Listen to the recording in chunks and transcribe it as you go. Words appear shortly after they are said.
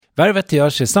Värvet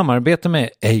görs i samarbete med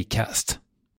Acast.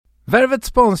 Värvet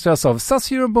sponsras av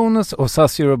SAS Eurobonus och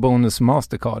SAS Eurobonus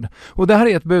Mastercard. Och det här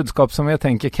är ett budskap som jag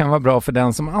tänker kan vara bra för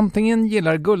den som antingen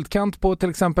gillar guldkant på till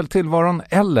exempel tillvaron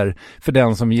eller för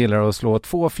den som gillar att slå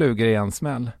 2 flugor i en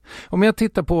smäll. Om jag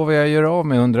tittar på vad jag gör av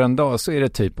med under en dag så är det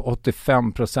typ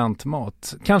 85%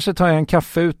 mat. Kanske tar jag en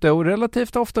kaffe ute och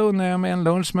relativt ofta unnar jag mig en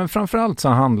lunch, men framförallt så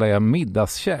handlar jag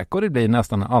middagskäk och det blir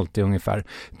nästan alltid ungefär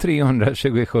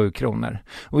 327 kronor.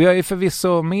 Och jag är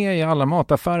förvisso med i alla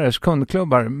mataffärers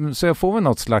kundklubbar så jag får väl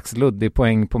något slags luddig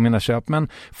poäng på mina köp, men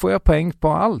får jag poäng på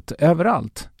allt,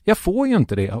 överallt? Jag får ju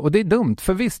inte det och det är dumt,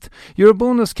 för visst,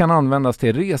 Eurobonus kan användas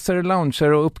till resor,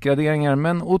 lounger och uppgraderingar,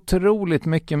 men otroligt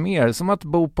mycket mer, som att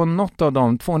bo på något av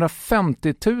de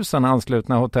 250 000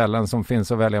 anslutna hotellen som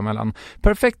finns att välja mellan.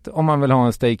 Perfekt om man vill ha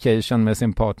en staycation med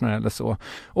sin partner eller så.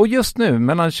 Och just nu,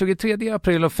 mellan 23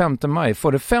 april och 5 maj,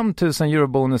 får du 5 000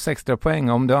 Eurobonus extra poäng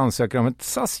om du ansöker om ett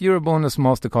SAS Eurobonus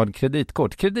Mastercard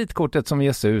kreditkort. Kreditkortet som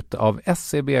ges ut av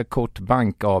SEB Kort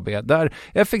Bank AB, där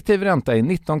effektiv ränta är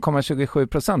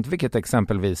 19,27%. Vilket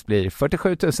exempelvis blir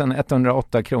 47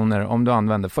 108 kronor om du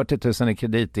använder 40 000 i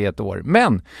kredit i ett år.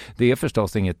 Men det är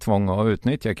förstås inget tvång att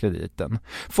utnyttja krediten.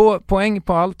 Få poäng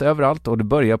på allt överallt och du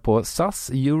börjar på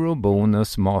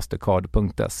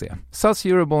saseurobonusmastercard.se.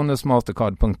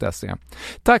 saseurobonusmastercard.se.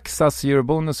 Tack SAS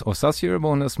Eurobonus och SAS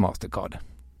Eurobonus Mastercard.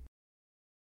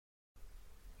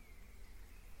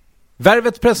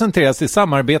 Värvet presenteras i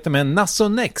samarbete med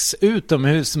Nasonex,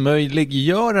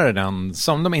 utomhusmöjliggöraren,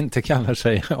 som de inte kallar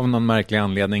sig av någon märklig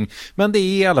anledning. Men det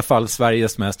är i alla fall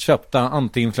Sveriges mest köpta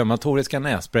antiinflammatoriska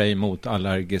nässpray mot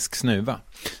allergisk snuva.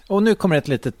 Och nu kommer ett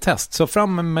litet test, så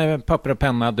fram med papper och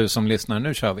penna du som lyssnar,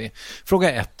 nu kör vi.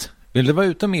 Fråga 1. Vill du vara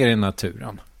ute mer i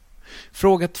naturen?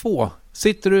 Fråga 2.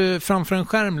 Sitter du framför en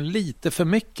skärm lite för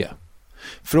mycket?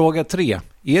 Fråga 3.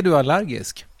 Är du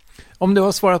allergisk? Om du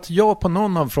har svarat ja på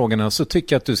någon av frågorna så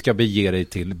tycker jag att du ska bege dig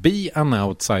till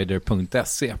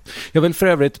beanoutsider.se. Jag vill för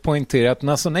övrigt poängtera att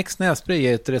Nasonex nässpray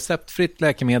är ett receptfritt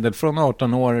läkemedel från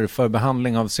 18 år för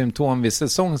behandling av symptom vid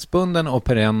säsongsbunden och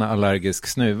perenn allergisk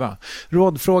snuva.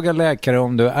 Rådfråga läkare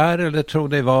om du är eller tror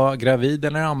dig vara gravid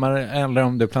eller ammar, eller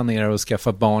om du planerar att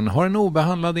skaffa barn, har en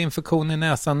obehandlad infektion i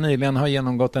näsan, nyligen har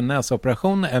genomgått en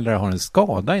näsoperation eller har en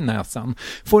skada i näsan.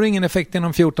 Får ingen effekt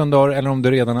inom 14 dagar eller om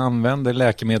du redan använder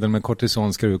läkemedel med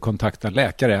kortison ska du kontakta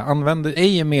läkare. Använd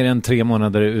ej mer än 3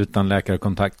 månader utan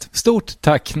läkarkontakt. Stort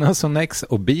tack Nasonex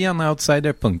och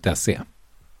beanoutsider.se.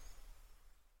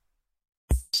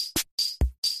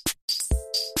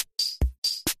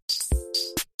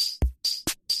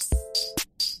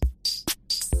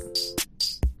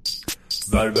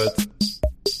 Värvet.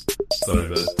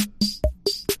 Värvet.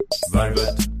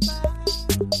 Värvet.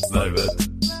 Värvet.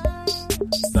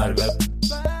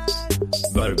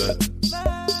 Värvet.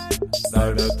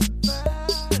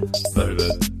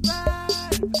 Värvet.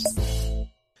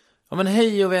 Ja, men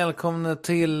hej och välkomna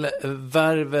till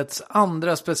Värvets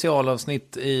andra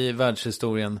specialavsnitt i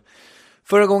världshistorien.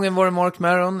 Förra gången var det Marc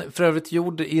Maron, för övrigt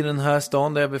gjord i den här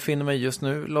stan där jag befinner mig just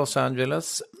nu, Los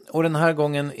Angeles. Och den här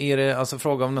gången är det alltså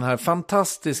fråga om den här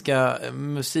fantastiska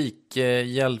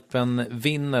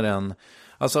musikhjälpen-vinnaren.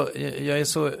 Alltså, jag är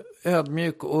så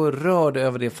ödmjuk och rörd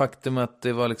över det faktum att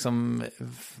det var liksom,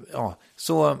 ja,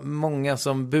 så många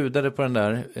som budade på den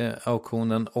där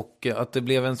auktionen och att det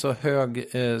blev en så hög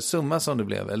summa som det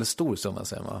blev, eller stor summa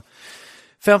säger man.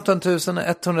 15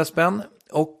 100 spänn,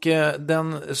 och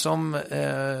den som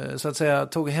så att säga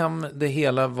tog hem det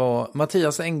hela var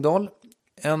Mattias Engdahl.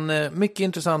 En mycket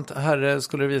intressant herre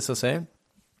skulle det visa sig.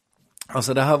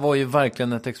 Alltså det här var ju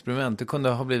verkligen ett experiment, det kunde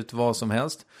ha blivit vad som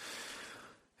helst.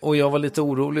 Och jag var lite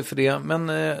orolig för det. Men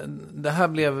det här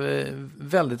blev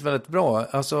väldigt, väldigt bra.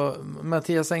 Alltså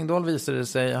Mattias Engdahl visade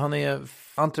sig. Han är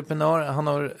entreprenör. Han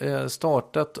har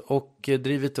startat och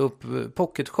drivit upp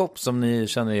Pocket Shop som ni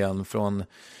känner igen från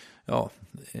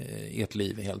ert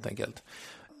liv helt enkelt.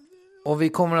 Och vi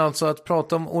kommer alltså att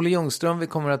prata om Olle Ljungström. Vi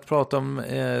kommer att prata om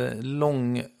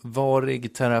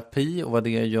långvarig terapi och vad det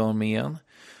gör med en.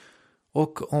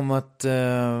 Och om att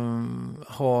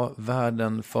ha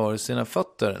världen för sina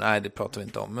fötter. Nej, det pratar vi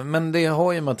inte om. Men det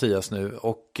har ju Mattias nu.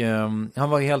 Och han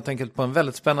var helt enkelt på en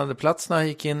väldigt spännande plats när han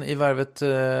gick in i Värvet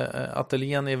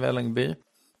ateljén i Vällingby.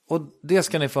 Och det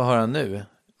ska ni få höra nu.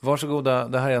 Varsågoda,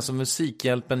 det här är alltså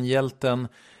musikhjälpen-hjälten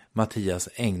Mattias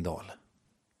Engdahl.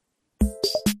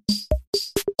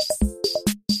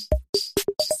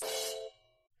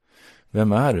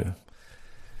 Vem är du?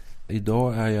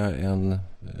 Idag är jag en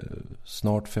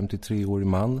snart 53-årig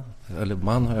man. Eller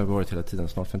man har jag varit hela tiden,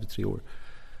 snart 53 år.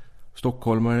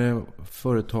 Stockholmare,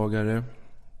 företagare,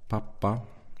 pappa,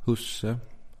 husse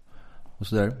och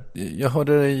sådär. Jag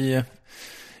hörde dig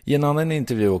i en annan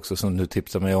intervju också som du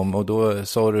tipsade mig om, och då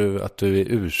sa du att du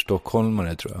är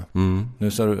urstockholmare, tror jag.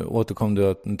 Nu återkom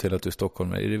du till att du är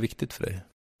stockholmare. Är det viktigt för dig?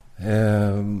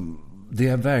 Det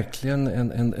är verkligen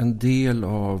en del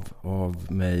av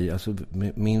mig. Alltså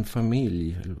min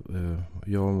familj,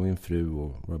 jag och min fru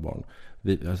och våra barn.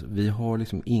 Vi har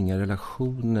liksom inga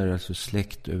relationer, alltså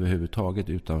släkt överhuvudtaget,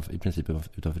 i princip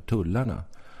utanför tullarna.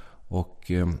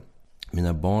 Och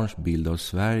mina barns bild av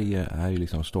Sverige är ju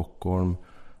liksom Stockholm,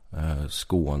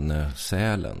 Skåne,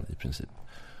 Sälen i princip.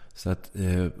 Så att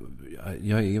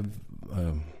jag är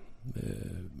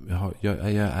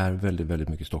väldigt, väldigt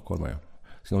mycket stockholmare.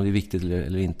 Så om det är viktigt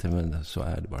eller inte, men så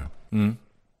är det bara.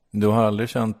 Du har aldrig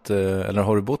känt, eller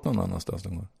har du bott någon annanstans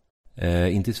någon gång?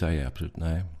 Inte i Sverige, absolut,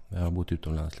 nej. Jag har bott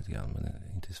utomlands lite grann, men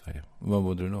inte i Sverige. Var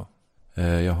bodde du då?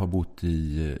 Jag har bott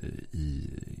i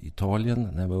Italien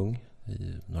när jag var ung,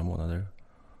 i några månader.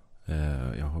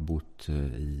 Jag har bott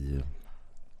i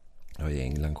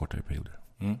England kortare perioder.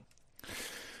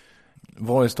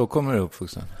 Var i Stockholm är du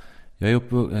uppvuxen?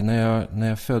 När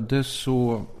jag föddes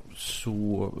så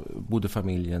bodde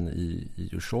familjen i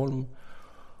Djursholm.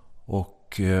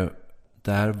 Och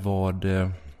där var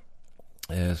det,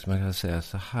 som jag kan säga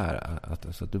så här,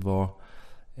 att det var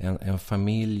en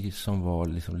familj som var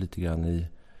liksom lite grann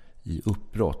i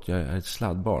uppbrott. Jag är ett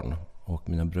sladdbarn och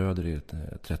mina bröder är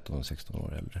 13-16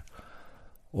 år äldre.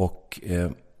 Och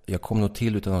jag kom nog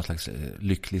till utan någon slags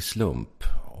lycklig slump.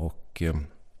 Och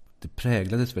det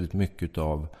präglades väldigt mycket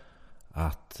av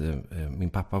att min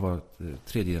pappa var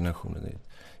tredje generationen i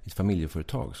ett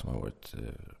familjeföretag som har varit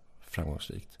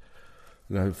framgångsrikt.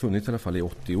 Det har funnits i alla fall i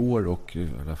 80 år och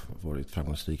varit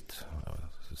framgångsrikt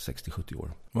 60-70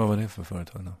 år. Vad var det för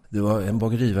företag då? Det var en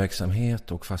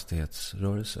bageriverksamhet och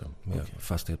fastighetsrörelse med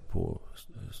fastighet på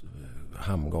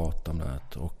Hamngatan bland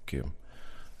annat, och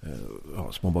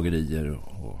små bagerier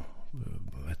och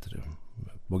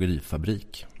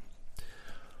bagerifabrik.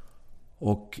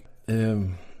 Och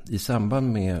i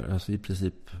samband med, alltså i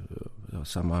princip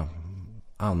samma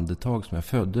andetag som jag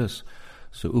föddes,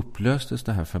 så upplöstes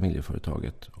det här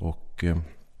familjeföretaget och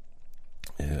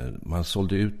man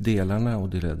sålde ut delarna och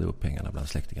delade upp pengarna bland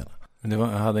släktingarna. Men det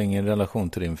hade ingen relation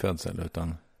till din födsel,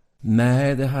 utan?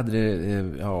 Nej, det hade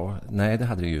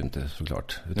det ju inte,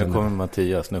 såklart. Nu kommer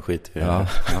Mattias, nu skiter vi i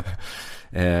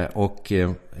det. Och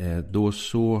då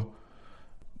så,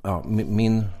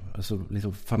 alltså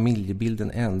liksom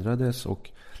familjebilden ändrades, och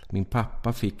min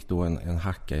pappa fick då en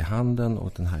hacka i handen,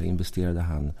 och den här investerade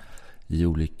han i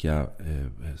olika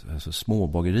alltså små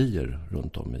bagerier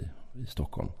runt om i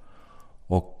Stockholm.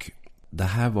 Och det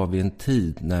här var vid en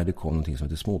tid när det kom någonting som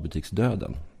heter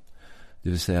småbutiksdöden. Det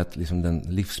vill säga att liksom den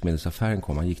livsmedelsaffären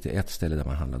kom. Man gick till ett ställe där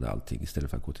man handlade allting istället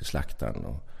för att gå till slaktaren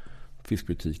och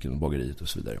fiskbutiken och bageriet och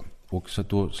så vidare. Och så att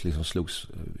då liksom slogs,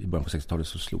 i början på 60-talet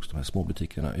så slogs de här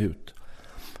småbutikerna ut.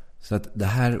 Så att det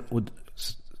här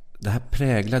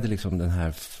präglade liksom den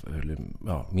här,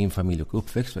 min familj och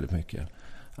uppväxt väldigt mycket.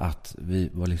 Att vi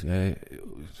var liksom, jag är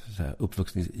så här,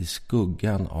 uppvuxen i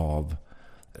skuggan av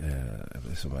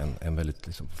liksom en väldigt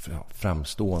liksom,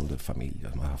 framstående familj.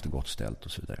 Att man har haft det gott ställt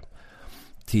och så vidare.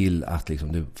 Till att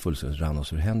liksom, det fullständigt rann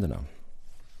oss ur händerna.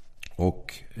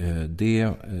 Och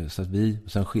så att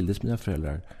sen skildes mina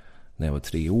föräldrar när jag var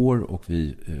 3 år, och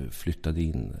vi flyttade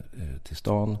in till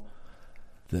stan.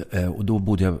 Och då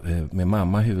bodde jag med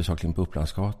mamma huvudsakligen på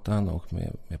Upplandsgatan och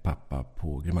med pappa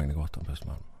på Grimagnegatan på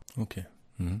Östermalm. Okej.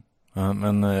 Mm. Ja,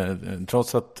 men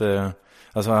trots att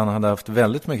alltså han hade haft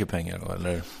väldigt mycket pengar då,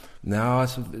 eller? Nej,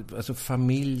 alltså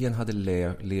familjen hade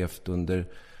levt under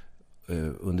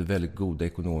väldigt goda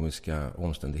ekonomiska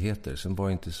omständigheter. Sen var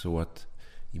det inte så att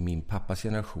i min pappas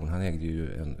generation, han ägde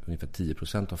ju ungefär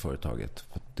 10% av företaget.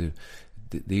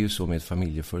 Det är ju så med ett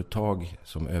familjeföretag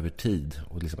som över tid,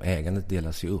 och liksom ägandet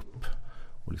delas ju upp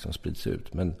och liksom sprids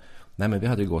ut. Men vi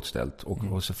hade ju gott ställt,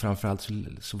 och så framförallt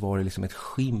så var det liksom ett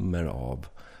skimmer av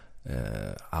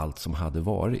allt som hade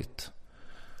varit.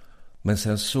 Men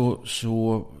sen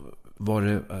så var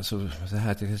det, alltså så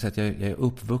här, jag kan säga att jag är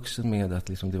uppvuxen med att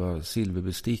liksom det var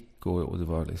silverbestick och det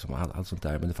var liksom allt sånt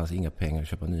där, men det fanns inga pengar att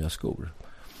köpa nya skor.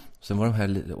 Sen var de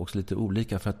här också lite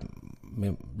olika, för att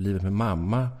livet med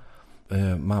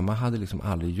mamma hade liksom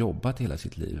aldrig jobbat hela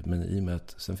sitt liv, men i och med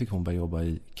att sen fick hon börja jobba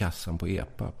i kassan på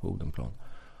EPA på Odenplan.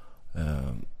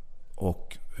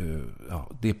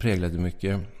 Det präglade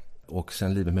mycket. Och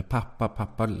sen livet med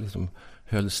pappa liksom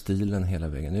höll stilen hela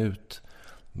vägen ut.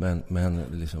 Men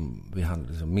liksom,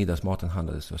 middagsmaten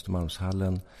handlades i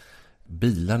Östermalmshallen.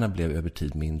 Bilarna blev över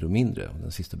tid mindre och mindre. Och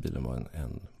den sista bilen var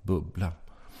en bubbla.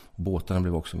 Båtarna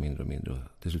blev också mindre och mindre. Och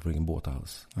till slut var det ingen båt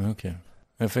alls. Okay.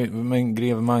 Men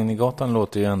Greve Magnigatan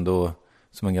låter ju ändå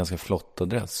som en ganska flott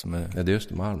adress. Ja, det är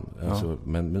Östermalm. Alltså,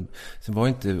 men sen var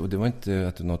inte, och det var inte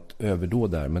att det var något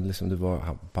överdåd där, men liksom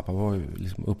pappa var ju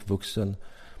liksom uppvuxen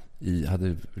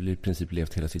hade i princip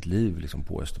levt hela sitt liv liksom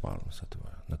på Östermalm, så att det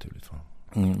var naturligt för honom.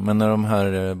 Men när de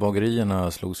här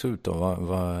bagerierna slogs ut då,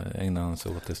 vad ägnade han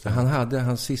sig åt istället? Han hade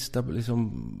hans sista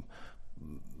liksom,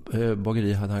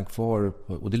 bageri hade han kvar,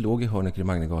 och det låg i hörnet i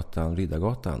Magnegatan,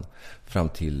 Riddargatan, fram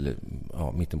till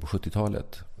mitten på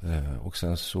 70-talet. Och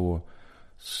sen så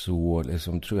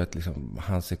liksom, tror jag att liksom,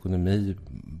 hans ekonomi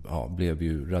blev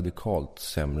ju radikalt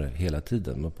sämre hela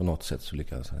tiden. Men på något sätt så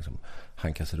lyckades han liksom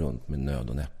hanka sig runt med nöd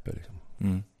och näppe. Liksom.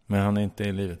 Men han är inte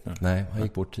i livet nu? Nej, han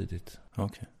gick bort tidigt.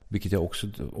 Okay. Vilket jag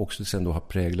också sen då har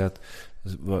präglat.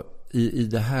 I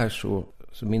det här så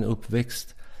min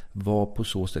uppväxt var på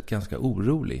så sätt ganska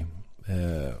orolig.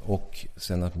 Och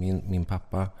sen att min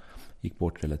pappa gick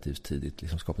bort relativt tidigt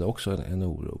liksom skapade också en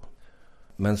oro.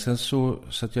 Men sen så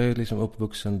att jag är liksom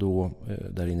uppvuxen då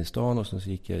där inne i stan, och sen så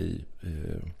gick jag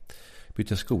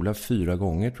bytte skola 4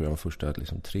 gånger tror jag de första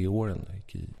liksom 3 åren. Jag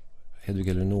gick i Hedvig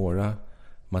Eleonora,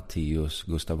 Matteus,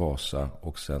 Gustav Vasa,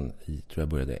 och sen tror jag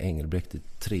började Engelbrekt i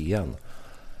 3:an.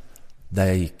 Där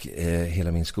jag gick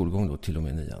hela min skolgång då till och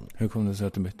med 9:an. Hur kom det sig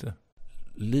att du bytte?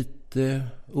 Lite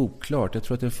oklart. Jag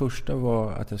tror att det första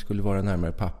var att jag skulle vara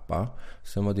närmare pappa.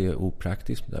 Sen var det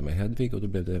opraktiskt där med Hedvig, och då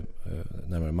blev det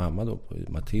närmare mamma då på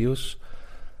Matteus.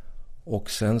 Och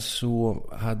sen så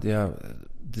hade jag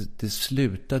det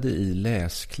slutade i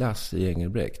läsklass i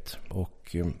Engelbrekt,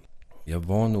 och jag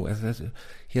var nog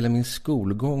hela min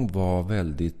skolgång var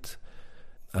väldigt,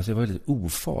 alltså jag var väldigt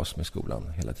ofas med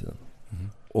skolan hela tiden.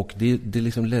 Och det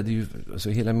liksom ledde ju, alltså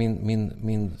hela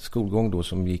min skolgång då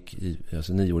som gick i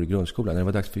 9-årig grundskola, när det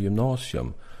var dags för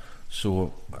gymnasium, så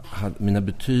hade mina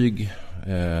betyg,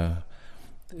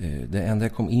 det enda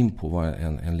jag kom in på var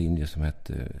en linje som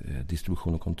hette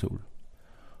distribution och kontor,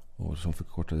 och som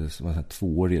förkortades, var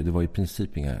 2-årig, det var i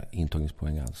princip inga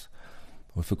intagningspoäng alls,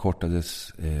 och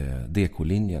förkortades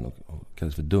DK-linjen och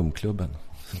kallades för dumklubben.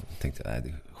 Så tänkte jag, nej,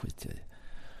 det skiter jag i.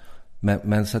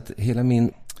 Men så att hela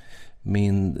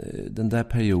den där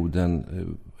perioden,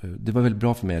 det var väldigt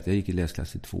bra för mig att jag gick i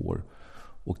läsklass i 2 år.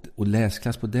 Och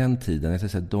läsklass på den tiden, jag ska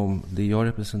säga, det jag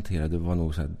representerade var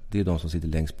nog så här, det är de som sitter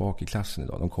längst bak i klassen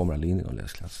idag. De kommer aldrig in i någon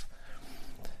läsklass.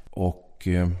 Och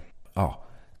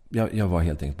jag var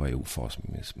helt enkelt bara i ofas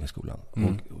med skolan.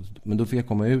 Men då fick jag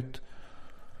komma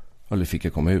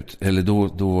ut. Eller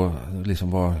då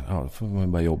liksom får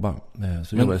man bara jobba. Men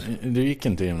du gick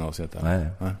inte i gymnasiet? Nej.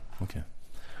 Okay.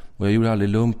 Och jag gjorde aldrig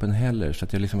lumpen heller, så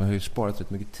att jag har ju sparat rätt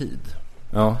mycket tid.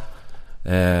 Ja.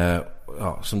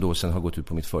 Som då sen har gått ut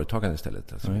på mitt företagande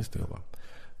istället. Alltså, just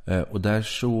det. Och där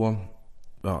så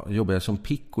jobbade jag som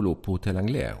piccolo på Hotel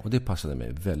Anglais, och det passade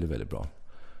mig väldigt, väldigt bra.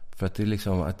 För att det är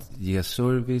liksom att ge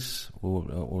service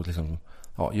och liksom,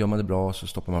 gör man det bra så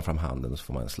stoppar man fram handen och så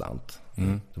får man en slant.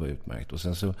 Det var utmärkt. Och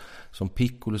sen så som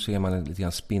piccolo så är man lite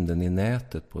grann spindeln i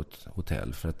nätet på ett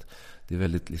hotell, för att det är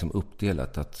väldigt liksom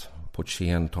uppdelat att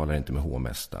portieren talar inte med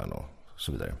hovmästaren och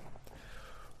så vidare.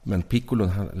 Men piccolon,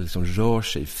 han liksom rör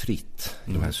sig fritt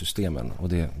i de här systemen, och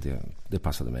det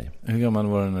passade mig. Hur gammal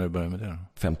var du när du började med det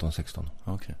då? 15-16.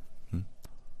 Okej.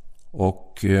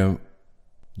 Och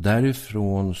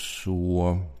därifrån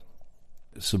så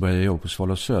började jag jobba på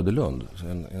Svala Söderlund,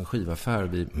 en skivaffär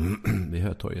vid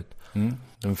Hötorget.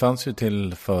 Den fanns ju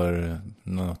till för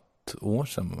något år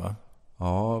sedan, va?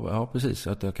 Ja, precis.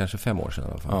 Att det var kanske 5 år sedan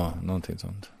i alla fall. Ja, någonting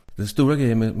sånt. Den stora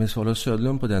grejen med Svala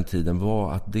Söderlund på den tiden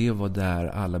var att det var där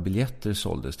alla biljetter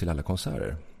såldes till alla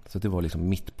konserter. Så det var liksom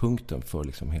mittpunkten för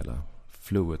liksom hela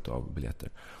flowet av biljetter.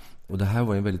 Och det här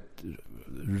var en väldigt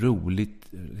roligt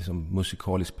liksom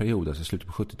musikalisk period, alltså slutet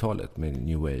på 70-talet med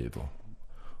New Wave och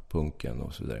punken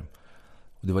och så vidare.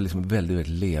 Och det var liksom väldigt,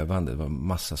 väldigt levande. Det var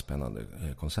massa spännande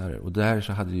konserter. Och där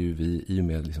så hade ju vi, i och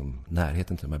med liksom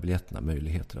närheten till de här biljetterna,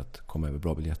 möjligheter att komma över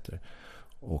bra biljetter.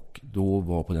 Och då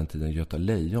var på den tiden Göta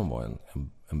Lejon var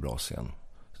en bra scen.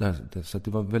 Så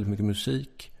det var väldigt mycket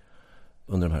musik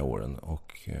under de här åren,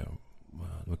 och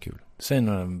det var kul. Säg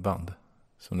några band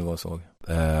som du var och såg.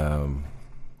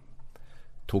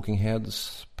 Talking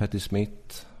Heads, Patti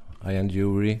Smith, Ian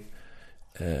Dury,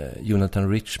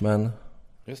 Jonathan Richman.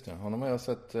 Just det, honom har jag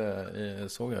sett,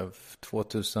 såg jag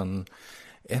 2001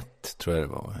 tror jag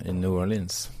det var, i New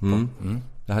Orleans.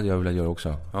 Det hade jag velat göra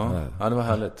också. Ja, det var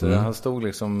härligt. Han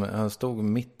stod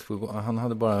mitt på, han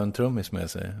hade bara en trummis med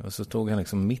sig, och så stod han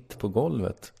liksom mitt på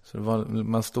golvet. Så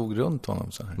man stod runt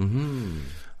honom så här.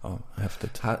 Ja,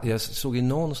 häftigt. Jag såg i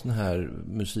någon sån här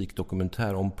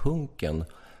musikdokumentär om punken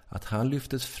att han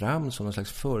lyftes fram som någon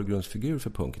slags förgrundsfigur för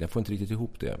punken. Jag får inte riktigt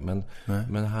ihop det.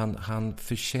 Men han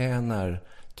förtjänar,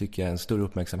 tycker jag, en större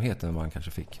uppmärksamhet än vad han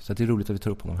kanske fick. Så det är roligt att vi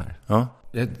tar upp honom här. Ja.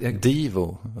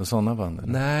 Divo och sådana band?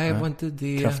 Nej, var inte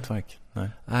det. Kraftwerk?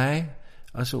 Nej.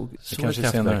 Alltså, så kanske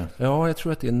senare. Ja, jag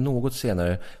tror att det är något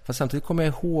senare. Fast samtidigt kommer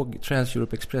jag ihåg Trans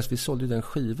Europe Express. Vi sålde ju den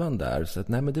skivan där. Så att,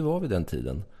 nej, men det var vid den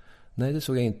tiden. Nej, det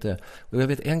såg jag inte. Och jag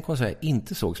vet en konsert jag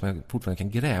inte såg som jag fortfarande kan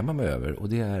gräma mig över. Och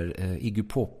det är Iggy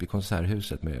Pop i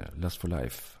Konserthuset med Lust for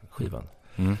Life-skivan.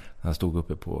 Han stod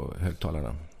uppe på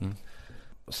högtalarna.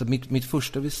 Så mitt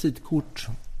första visitkort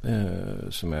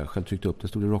som jag själv tryckte upp, det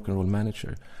stod i Rock'n'Roll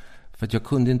Manager. För att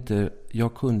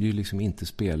jag kunde ju liksom inte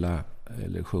spela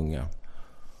eller sjunga.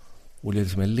 Och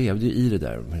jag levde i det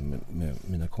där med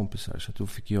mina kompisar. Så att då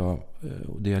fick jag,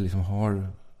 och det jag liksom har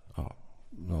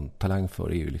någon talang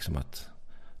för är ju liksom att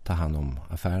ta hand om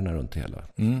affärerna runt hela.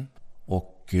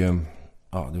 Och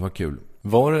det var kul.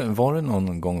 Var det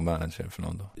någon gång manager för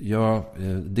någon då? Ja,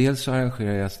 dels så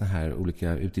arrangerade jag såna här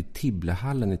olika, ute i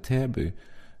Tibblehallen i Täby,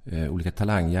 olika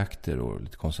talangjakter och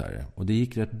lite konserter. Och det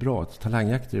gick rätt bra.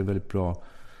 Talangjakter är ett väldigt bra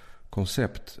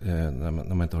koncept när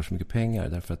man inte har så mycket pengar.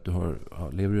 Därför att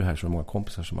lever du här så många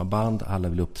kompisar som har band, alla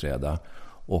vill uppträda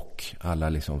och alla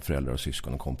liksom föräldrar och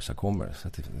syskon och kompisar kommer. Så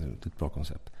det är ett bra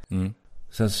koncept.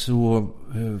 Sen så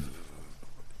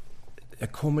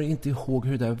jag kommer inte ihåg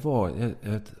hur det där var.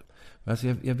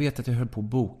 Jag vet att jag höll på att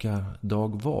boka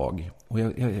Dag Vag. Och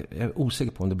jag är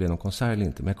osäker på om det blev någon konsert eller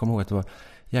inte. Men jag kommer ihåg att det var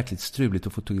jäkligt struligt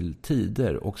att få till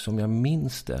tider. Och som jag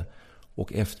minns det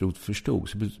och efteråt förstod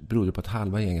så berodde det på att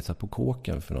halva gänget satt på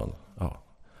kåken för någon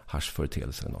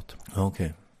haschföreteelse eller något.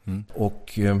 Okej.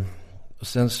 Och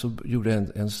sen så gjorde jag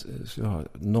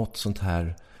något sånt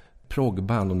här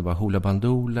proggband, om det var Hoola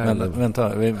Bandoola.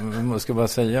 Vänta, vi ska bara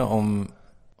säga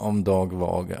om Dag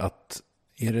Vag att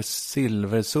är det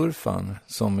Silversurfan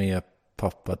som är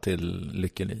pappa till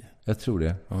Lykke Li? Jag tror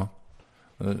det.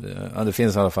 Ja, det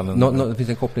finns i alla fall det finns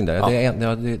en koppling där. Ja.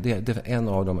 Det är en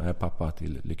av dem är pappa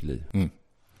till Lykke Li.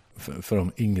 För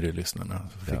de yngre lyssnarna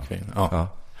fick vi in.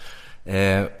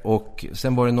 Och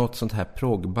sen var det något sånt här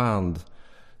proggband,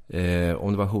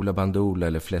 om det var Hoola Bandoola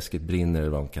eller Fläsket brinner eller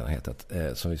vad de kan ha hetat,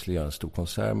 som vi skulle göra en stor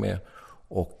konsert med.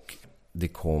 Och det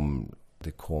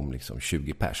kom liksom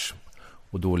 20 pers.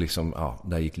 Och då liksom,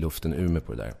 där gick luften ur mig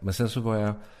på det där. Men sen så var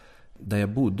jag, där jag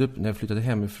bodde, när jag flyttade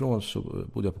hemifrån så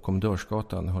bodde jag på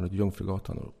Kommendörsgatan, hörnet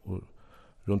Jungfrugatan. Och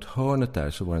runt hörnet där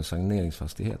så var det en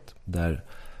sagneringsfastighet. Där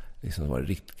liksom det var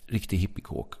en riktig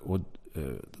hippiekåk. Och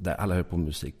där alla höll på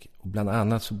musik. Och bland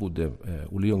annat så bodde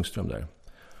Olle Ljungström där.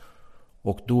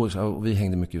 Och vi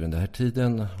hängde mycket under den här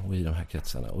tiden och i de här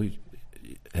kretsarna. Och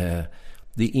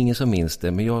det är ingen som minns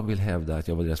det, men jag vill hävda att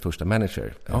jag var deras första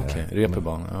manager. Okej,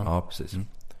 Reeperbahn. Ja, precis.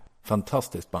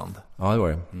 Fantastiskt band. Ja, det var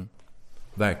det.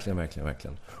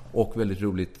 Verkligen. Och väldigt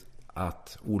roligt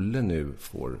att Olle nu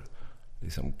får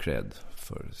liksom cred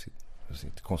för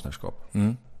sitt konstnärskap.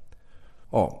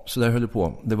 Ja, så där höll det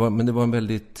på. Men det var en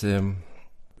väldigt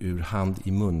ur hand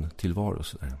i mun tillvaro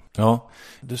så där. Ja,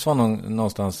 du sa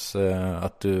någonstans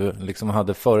att du liksom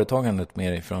hade företagandet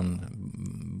med dig från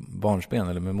barnsben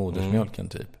eller med modersmjölken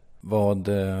typ.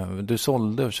 Du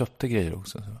sålde och köpte grejer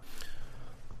också. Så.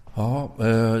 Ja,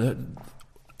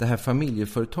 det här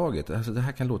familjeföretaget, alltså det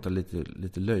här kan låta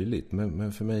lite löjligt,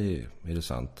 men för mig är det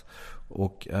sant.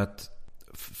 Och att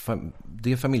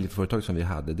det familjeföretag som vi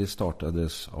hade, det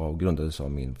grundades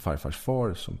av min farfars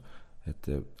far som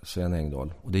hette Sven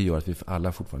Engdahl. Och det gör att vi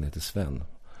alla fortfarande heter Sven.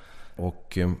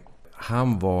 Och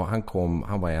han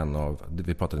var en av,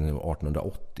 vi pratade nu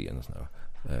 1880 eller sådär,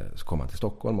 så kom han till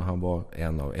Stockholm och han var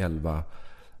en av 11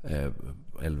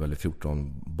 eller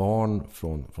 14 barn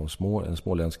från en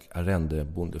småländsk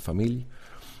arrendebondefamilj.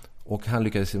 Och han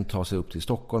lyckades ta sig upp till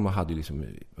Stockholm och hade liksom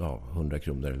 100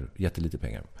 kronor eller jättelite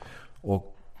pengar.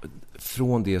 Och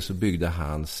från det så byggde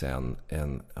han sen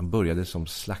han började som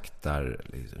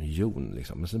slaktarjon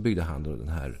liksom. Men sen byggde han då den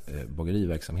här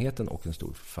bageriverksamheten och en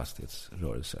stor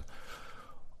fastighetsrörelse.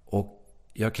 Och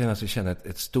jag kan alltså känna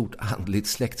ett stort andligt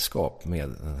släktskap med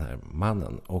den här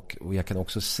mannen. Och jag kan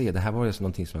också se, det här var alltså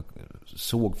någonting som jag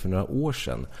såg för några år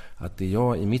sedan, att det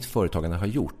jag i mitt företagande har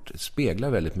gjort speglar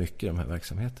väldigt mycket de här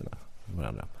verksamheterna med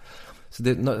varandra. Så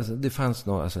det fanns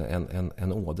alltså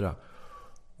en ådra.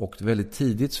 Och väldigt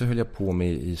tidigt så höll jag på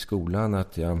med i skolan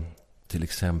att jag till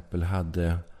exempel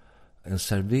hade en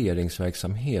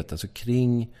serveringsverksamhet, alltså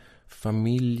kring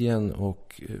familjen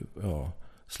och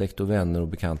släkt och vänner och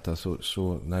bekanta.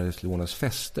 Så när det skulle ordnas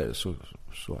fester så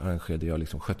arrangerade jag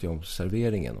skötte jag om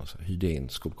serveringen och så hyrde in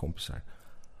skolkompisar.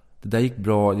 Det där gick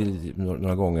bra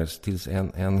några gånger tills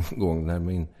en gång när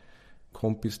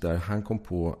kompis där, han kom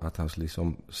på att han skulle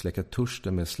liksom släcka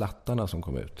törsten med slattarna som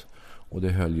kom ut. Och det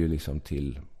höll ju liksom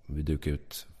till vi dukade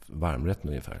ut varmrätten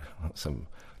ungefär. Sen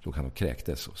låg han och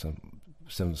kräktes. Och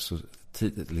sen så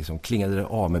liksom klingade det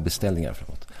av med beställningar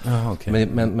framåt. Aha, okay.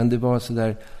 Men det var så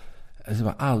där... Alltså det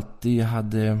var alltid jag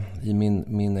hade i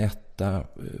min etta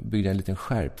byggde en liten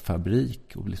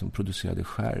skärpfabrik och liksom producerade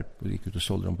skärp och gick ut och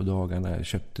sålde dem på dagarna. Jag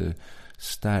köpte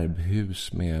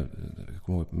stärbhus med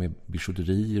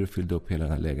bijouterier och fyllde upp hela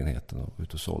den här lägenheten och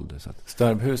ut och sålde. Så att,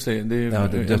 stärbhus är det är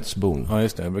det är dödsbon. Ja,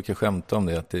 just det. Jag brukar skämta om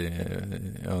det, att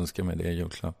jag önskar mig det i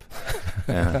julklapp.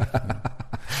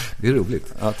 Det är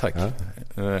roligt. Ja, tack.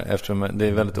 Ja. Eftersom det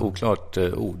är väldigt oklart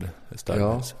ord,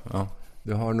 stärbhus. Ja.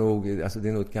 Det har nog, alltså det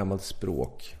är nog ett gammalt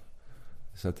språk.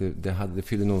 Så att det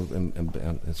fyller nog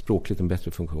en språkligt en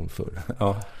bättre funktion förr.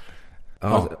 Ja.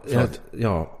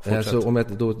 Alltså om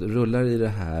jag då rullar i det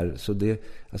här så det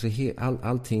alltså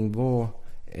allting var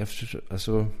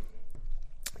alltså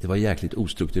det var jäkligt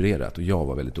ostrukturerat och jag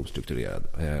var väldigt ostrukturerad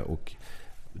och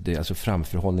det alltså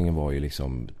framförhållningen var ju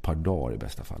liksom ett par dagar i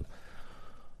bästa fall.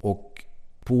 Och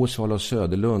på Svala och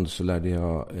Söderlund så lärde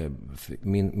jag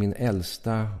min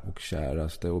äldsta och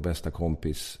käraste och bästa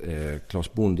kompis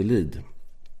Claes Bondelid,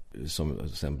 som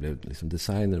sen blev liksom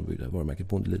designer och byggde varumärket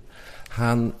Bondelid.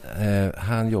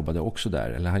 Han jobbade också där,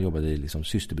 eller han jobbade i liksom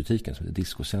systerbutiken som heter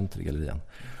Discocenter i Gallerian.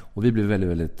 Och vi blev väldigt,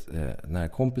 väldigt nära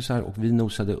kompisar och vi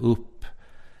nosade upp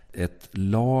ett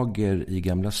lager i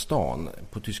Gamla stan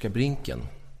på Tyska Brinken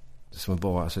som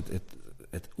var alltså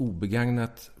ett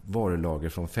obegagnat varulager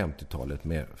från 50-talet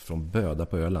från Böda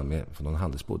på Öland från någon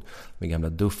handelsbod med gamla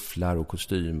dufflar och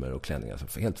kostymer och klänningar.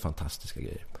 Alltså helt fantastiska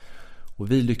grejer.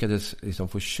 Och vi lyckades liksom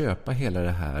få köpa hela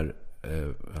det här,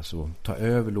 alltså ta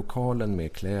över lokalen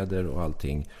med kläder och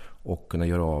allting och kunna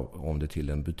göra om det till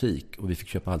en butik. Och vi fick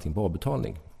köpa allting på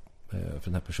avbetalning. För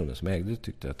den här personen som ägde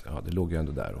tyckte att det låg ju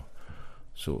ändå där.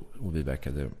 Och vi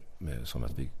verkade som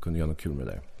att vi kunde göra något kul med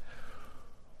det där.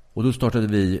 Och då startade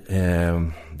vi,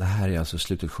 det här är alltså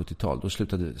slutet 70-tal, då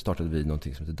startade vi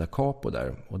någonting som heter Da Capo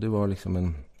där. Och det var liksom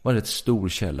en rätt stor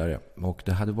källare. Och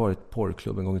det hade varit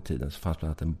porrklubb en gång i tiden, så fanns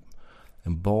bland annat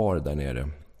en bar där nere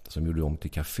som gjorde om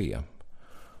till café.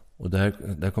 Och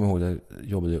där kommer jag ihåg, där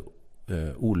jobbade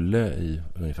Olle i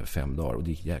ungefär 5 dagar och det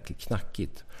gick jäkligt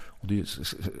knackigt. Och då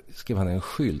skrev han en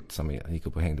skylt som gick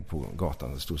upp och hängde på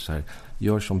gatan. Det stod så här: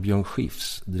 gör som Björn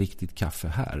Skifs, drick ditt kaffe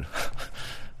här.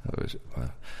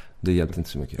 Det hjälpte inte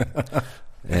så mycket.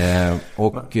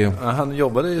 Han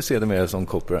jobbade ju sedermera som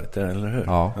copywriter, eller hur?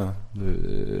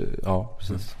 Ja,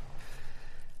 precis.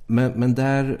 Men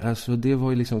där, alltså det var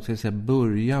ju liksom, ska jag säga,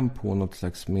 början på något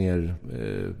slags mer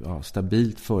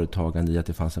stabilt företagande i att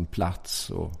det fanns en plats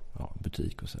och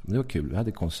butik och så. Men det var kul, vi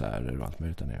hade konserter och allt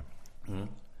möjligt där nere.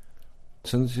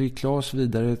 Sen så gick Claes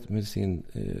vidare med sin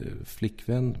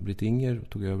flickvän Britt Inger och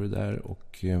tog över det där.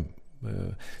 Och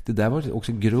det där var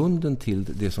också grunden till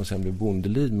det som sen blev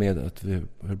Bondelid, med att vi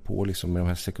höll på liksom med de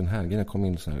här second hand-grejerna. Det kom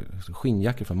in såna här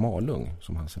skinnjackor från Malung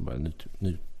som han sen började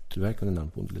nytillverka under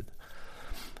namn Bondelid.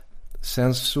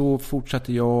 Sen så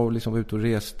fortsatte jag och liksom var ute och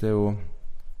reste och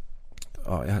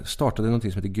jag startade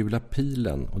någonting som heter Gula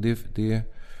Pilen, och det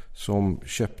som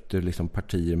köpte liksom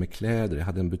partier med kläder. Jag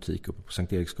hade en butik uppe på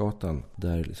Sankt Eriksgatan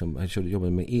där liksom, jag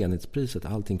jobbade med enhetspriset.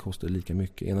 Allting kostade lika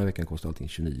mycket. Ena veckan kostade allting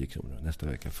 29 kronor. Nästa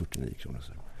vecka 49 kronor.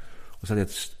 Och så hade jag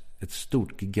ett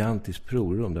stort, gigantiskt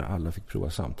provrum där alla fick prova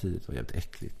samtidigt. Det var jävligt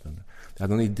äckligt. Men jag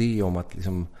hade en idé om att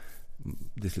liksom,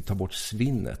 det skulle ta bort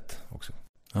svinnet också.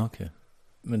 Okej.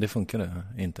 Men det funkade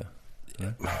inte?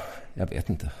 Nej. Jag vet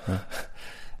inte. Ja.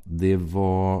 Det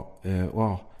var...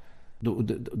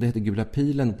 Det hette Gula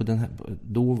Pilen. På den här,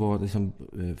 då var liksom,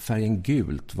 färgen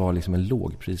gult var liksom en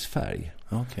lågprisfärg.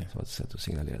 Okay. Så var ett sätt att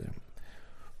signalera det.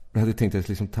 Jag hade tänkt att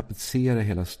liksom tapetsera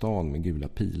hela stan med gula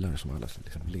pilar som alla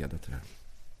liksom ledde till det här.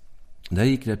 Det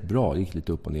gick rätt bra, det gick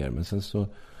lite upp och ner. Men sen så,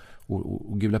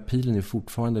 och Gula Pilen är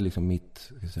fortfarande liksom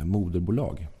mitt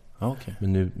moderbolag. Okay.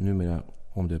 Men numera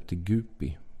omdöpt till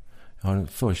Gupi. Jag har en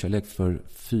förkärlek för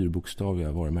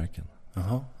 4-bokstaviga varumärken.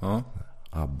 Jaha. Ja.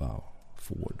 Abba och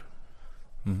Ford.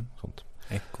 Sånt.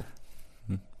 Echo.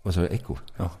 Vad sa du? Echo?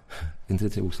 Ja. Inte det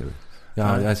 3 bokstäver?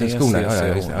 Ja, jag ser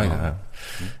skorna.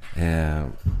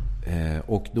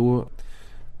 Och då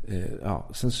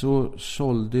sen så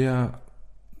sålde jag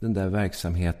den där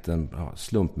verksamheten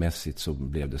slumpmässigt, så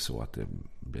blev det så att det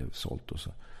blev sålt. Och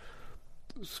så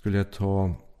skulle jag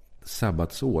ta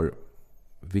sabbatsår,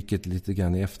 vilket lite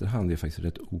grann i efterhand är faktiskt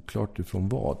rätt oklart ifrån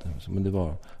vad. Men det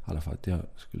var i alla fall att jag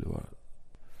skulle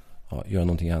göra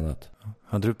någonting annat.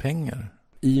 Hade du pengar?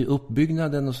 i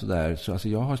uppbyggnaden och sådär, så alltså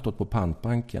jag har stått på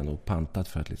pantbanken och pantat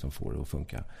för att liksom få det att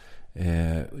funka.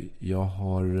 Jag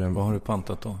har... Vad har du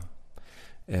pantat då?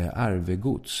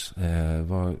 Arvegods.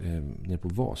 Var nere på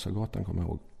Vasagatan, kommer jag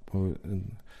ihåg. Och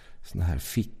såna här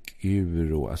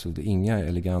fickur och alltså det är inga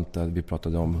eleganta, vi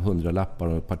pratade om 100-lappar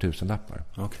och ett par tusenlappar.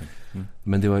 Okay.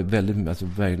 Men det var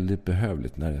väldigt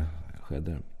behövligt när det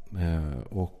skedde.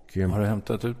 Har du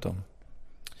hämtat ut dem?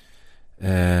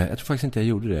 Jag tror faktiskt inte jag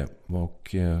gjorde det.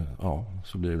 Och ja,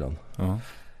 så blir det ibland.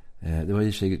 Det var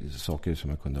i sig saker som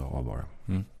jag kunde avvara.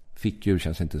 Fickur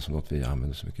känns inte som något vi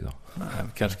använder så mycket idag. Nej,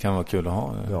 det kanske kan vara kul att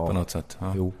ha på något sätt.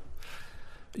 Ja. Jo.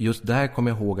 Just där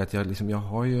kommer jag ihåg att jag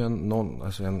har ju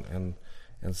en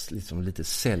liksom lite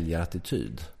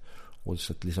säljarattityd. Och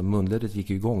så att liksom munlädret gick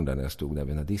igång där när jag stod där vid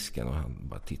den här disken, och han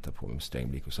bara tittade på mig med sträng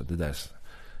blick och sa, det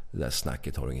där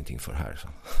snacket har du ingenting för här. Så.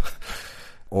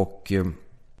 Och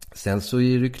sen så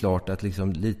är det klart att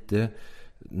liksom lite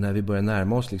när vi börjar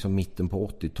närma oss liksom mitten på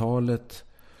 80-talet,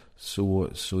 så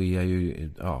är jag ju,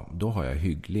 då har jag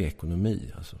hygglig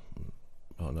ekonomi, alltså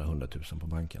 100 000 på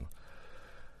banken.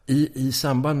 I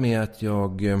samband med att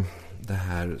det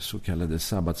här så kallade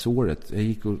sabbatsåret, jag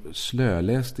gick och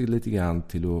slöläste lite grann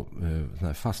till den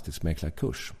här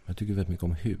fastighetsmäklarkurs. Jag tycker väldigt mycket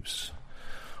om hus.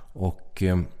 Och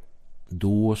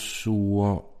då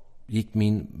så gick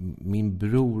min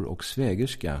bror och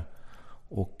svägerska,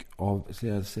 och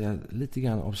lite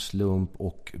grann av slump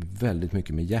och väldigt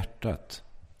mycket med hjärtat,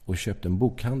 och köpte en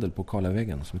bokhandel på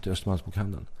Karlavägen som heter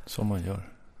Östermalmsbokhandeln. Som man gör.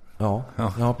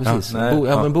 Ja, precis.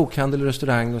 Men bokhandel och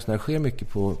restaurang och sådär sker mycket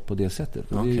på det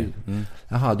sättet. Okay.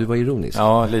 Jaha, du var ironisk.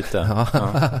 Ja, lite.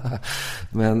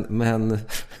 Men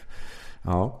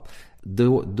ja,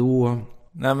 då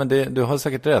nej, men du har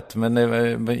säkert rätt, men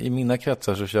i mina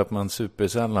kretsar så köper man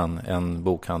supersällan en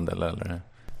bokhandel eller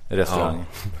restaurang.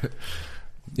 Ja.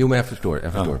 Jo, men jag förstår.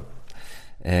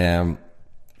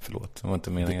 Förlåt, det var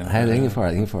inte meningen. Nej, det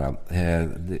är ingen fara.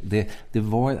 Det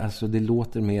var, alltså, det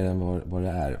låter mer än vad det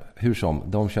är. Hur som,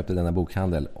 de köpte denna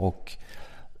bokhandel, och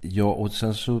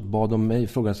sen så bad de mig,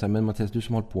 frågade sig, men Mattias, du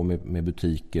som håller på med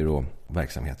butiker och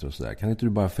verksamheter och sådär, kan inte du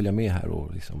bara följa med här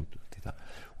och liksom titta?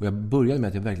 Och jag började med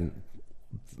att jag verkligen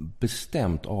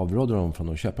bestämt avrådde dem från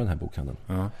att köpa den här bokhandeln.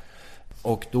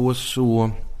 Och då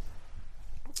så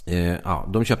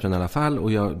de köpte den i alla fall,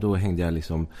 och då hängde jag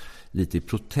liksom lite i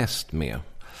protest med.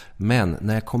 Men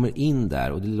när jag kommer in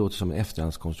där, och det låter som en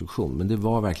efterhandskonstruktion, men det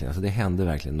var verkligen, alltså det hände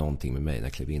verkligen någonting med mig när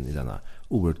jag klev in i denna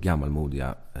oerhört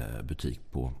gammalmodiga butik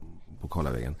på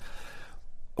Karlavägen.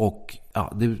 Och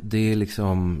det är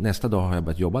liksom, nästa dag har jag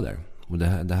börjat jobba där. Och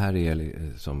det här är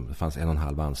liksom, det fanns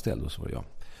 1,5 anställd, och så var det jag.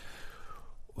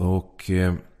 Och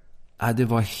det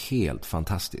var helt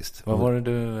fantastiskt. Vad var det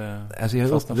du alltså jag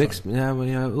är uppväxt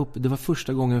det var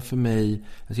första gången för mig,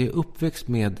 alltså jag är uppväxt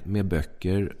med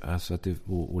böcker, alltså att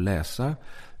och läsa.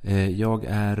 Jag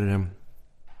är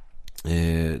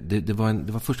det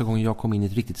var första gången jag kom in i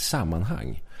ett riktigt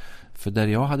sammanhang. För där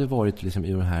jag hade varit liksom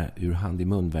i de här ur hand i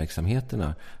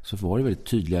mun-verksamheterna, så var det väldigt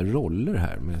tydliga roller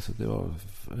här. Men så det var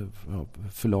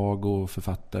förlag och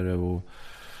författare och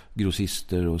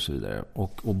grossister och så vidare.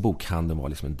 Och bokhandeln var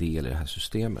liksom en del i det här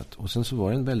systemet. Och sen så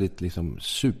var det en väldigt liksom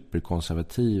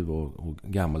superkonservativ och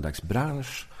gammaldags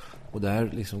bransch. Och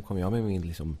där liksom kom jag med min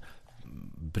liksom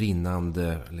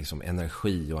brinnande liksom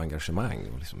energi och engagemang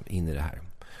och liksom in i det här.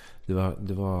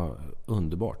 Det var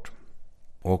underbart.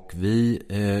 Och vi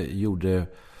gjorde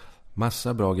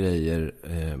massa bra grejer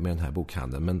med den här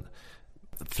bokhandeln. Men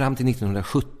fram till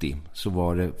 1970 så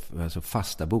var det alltså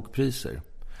fasta bokpriser.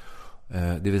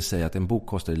 Det vill säga att en bok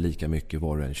kostade lika mycket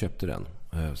var du än köpte den.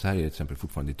 Så här är det till exempel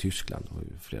fortfarande i Tyskland och i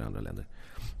flera andra länder.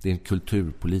 Det är en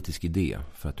kulturpolitisk idé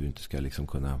för att du inte ska liksom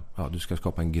kunna, du ska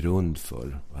skapa en grund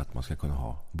för att man ska kunna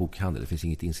ha bokhandel. Det finns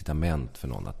inget incitament för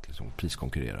någon att liksom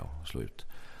priskonkurrera och slå ut.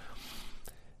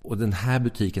 Och den här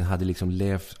butiken hade liksom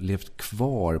levt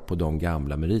kvar på de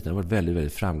gamla meriterna. Det var väldigt,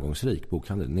 väldigt framgångsrik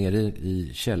bokhandel. Nere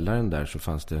i källaren där så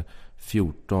fanns det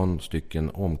 14 stycken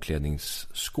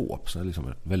omklädningsskåp. Så det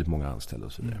liksom väldigt många anställda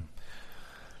och så vidare.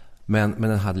 Men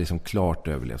den hade liksom klart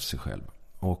överlevt sig själv.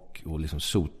 Och liksom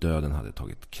sotdöden hade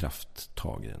tagit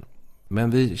krafttag i den.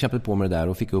 Men vi kämpade på med det där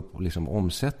och fick upp liksom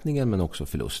omsättningen men också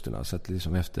förlusterna. Så att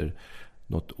liksom efter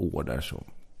något år där så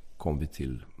kom vi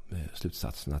till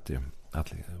slutsatsen att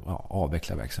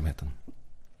avveckla verksamheten.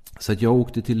 Så att jag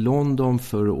åkte till London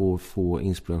för att få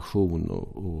inspiration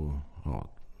och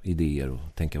idéer och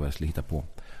tänka vad jag skulle hitta på.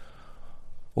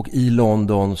 Och i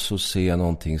London så ser jag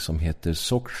någonting som heter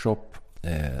Sockshop,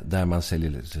 där man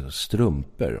säljer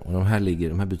strumpor. Och de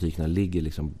här butikerna ligger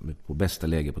liksom på bästa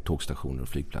läge på tågstationer och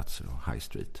flygplatser och High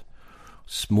Street.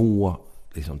 Små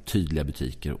liksom tydliga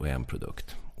butiker och en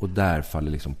produkt. Och där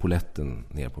faller liksom poletten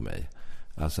ner på mig.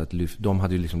 Alltså att de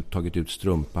hade ju liksom tagit ut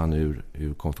strumpan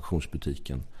ur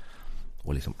konfektionsbutiken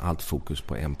och liksom allt fokus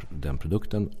på den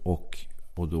produkten, och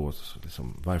då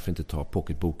liksom, varför inte ta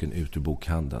pocketboken ut ur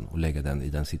bokhandeln och lägga den i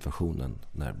den situationen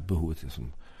när behovet är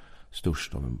som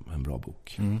störst av en bra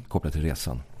bok kopplat till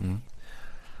resan.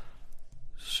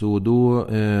 Så då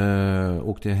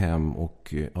åkte jag hem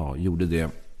och gjorde det.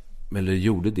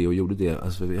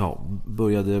 Alltså,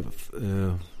 började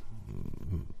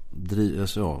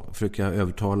försöka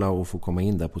övertala och få komma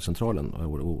in där på Centralen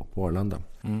och på Arlanda.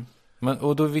 Men,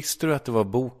 och då visste du att det var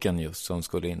boken just som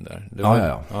skulle in där?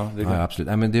 Ja, absolut.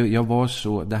 Nej, men jag var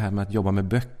så, det här med att jobba med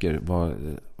böcker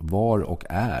var och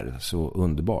är så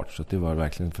underbart. Så att det var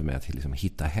verkligen för mig att liksom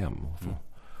hitta hem.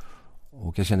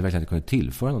 Och jag kände verkligen att jag kunde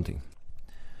tillföra någonting.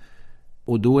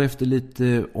 Och då efter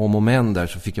lite om och men där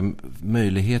så fick jag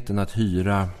möjligheten att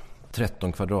hyra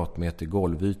 13 kvadratmeter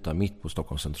golvyta mitt på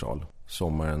Stockholms central.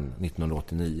 Sommaren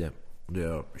 1989. Det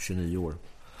är 29 år.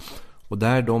 Och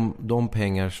där de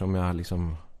pengar som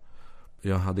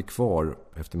jag hade kvar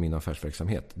efter min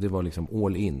affärsverksamhet, det var liksom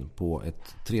all in på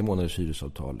ett 3 månaders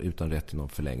hyresavtal utan rätt till någon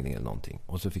förlängning eller någonting.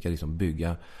 Och så fick jag liksom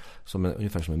bygga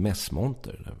ungefär som en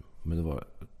mässmonter. Men det var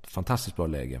ett fantastiskt bra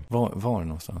läge. Var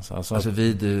någonstans? Alltså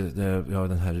vid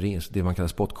den här, det man kallar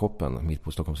Spottkoppen mitt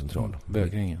på Stockholms central.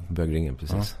 Bögringen,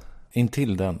 precis. Ja.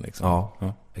 Intill den liksom?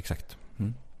 Ja. Exakt.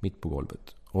 Mitt på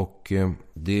golvet. Och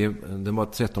den var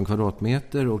 13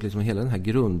 kvadratmeter och liksom hela den här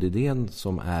grundidén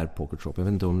som är Pocket Shop. Jag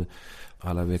vet inte om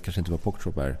alla vet kanske inte vad Pocket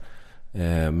Shop är.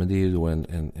 Men det är ju då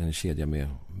en kedja med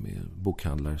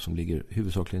bokhandlar som ligger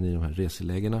huvudsakligen i de här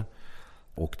reselägena.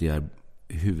 Och det är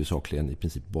huvudsakligen i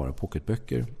princip bara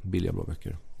pocketböcker, billiga bra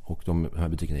böcker. Och de här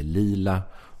butikerna är lila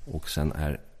och sen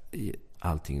är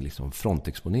allting liksom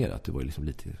frontexponerat. Det var ju liksom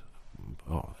lite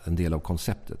en del av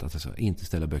konceptet att alltså inte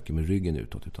ställa böcker med ryggen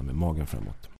utåt utan med magen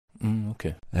framåt.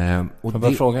 Okej. Och jag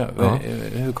bara fråga,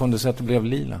 hur kom det sig att det blev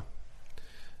lila?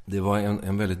 Det var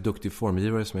en väldigt duktig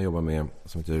formgivare som jag jobbar med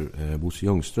som heter Bosse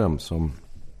Ljungström, som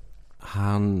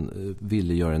han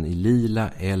ville göra en i lila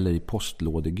eller i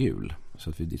postlådegul. Så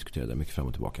att vi diskuterade mycket fram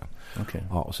och tillbaka. Okay.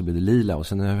 Ja, och så blev det lila. Och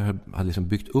sen när jag hade liksom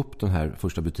byggt upp den här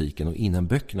första butiken och innan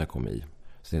böckerna kom i.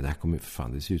 Så det här kommer,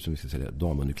 det ser ut som vi ska sälja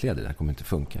damunderkläder. Det här kommer inte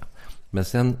funka. Men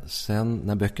sen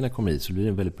när böckerna kommer i så blir det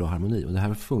en väldigt bra harmoni. Och det här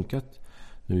har funkat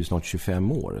nu i snart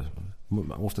 25 år.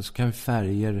 Ofta så kan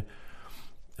färger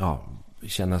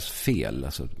kännas fel.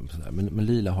 Alltså, men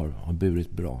lila har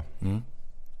burit bra.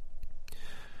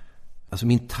 Alltså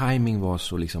min timing var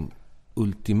så liksom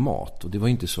ultimat. Och det var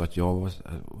inte så att jag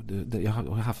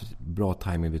har haft bra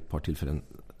timing vid ett par tillfällen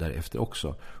därefter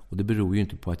också. Och det beror ju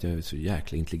inte på att jag är så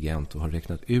jäkla intelligent och har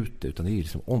räknat ut det, utan det är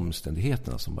liksom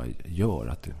omständigheterna som bara gör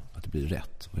att det blir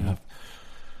rätt. Och jag har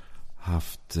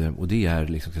haft, och det är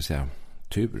liksom, ska jag säga,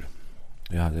 tur.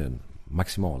 Jag hade en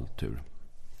maximal tur.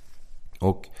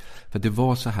 Och för att det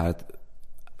var så här att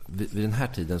vid den här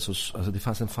tiden så, alltså det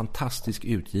fanns en fantastisk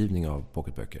utgivning av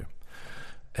pocketböcker.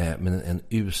 Men en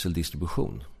usel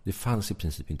distribution. Det fanns i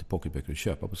princip inte pocketböcker att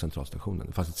köpa på centralstationen.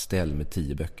 Det fanns ett ställ med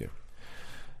 10 böcker.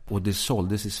 Och det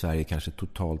såldes i Sverige kanske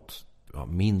totalt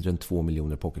mindre än 2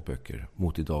 miljoner pocketböcker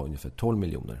mot idag ungefär 12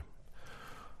 miljoner.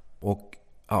 Och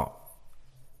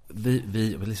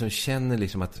vi liksom känner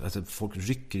liksom att alltså, folk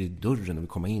rycker i dörren och vill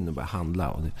komma in och börja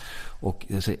handla. Och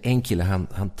alltså, en kille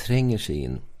han tränger sig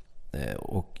in.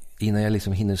 Och innan jag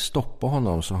liksom hinner stoppa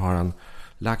honom så har han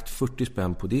lagt 40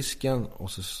 spänn på disken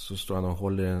och så står han och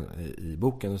håller den i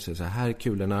boken och säger så här är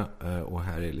kulorna och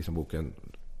här är liksom boken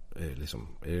liksom,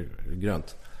 är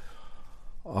grönt.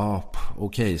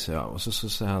 Okej, så jag. Och så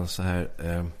säger han så här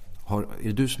är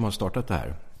det du som har startat det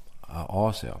här?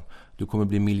 Ja, så jag. Du kommer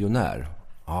bli miljonär.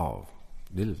 Ja,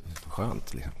 det är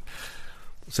skönt liksom.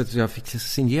 Så jag fick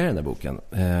signera den där boken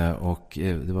och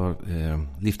det var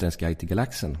Liftarens guide till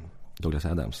galaxen, Douglas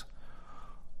Adams.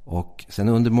 Och sen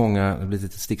under många, det blir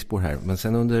lite stickspår här, men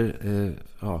sen under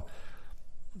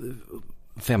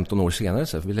 15 år senare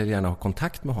så ville jag gärna ha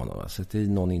kontakt med honom. Så i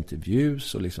någon intervju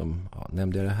så liksom,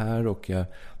 nämnde jag det här och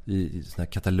i såna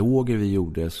här kataloger vi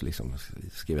gjorde så liksom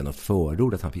skrev jag något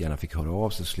förord att han gärna fick höra av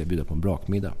sig, så skulle jag bjuda på en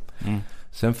brakmiddag.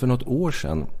 Sen för något år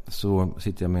sedan så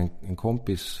sitter jag med en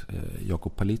kompis,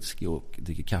 Jakob Palitski, och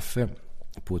dricker kaffe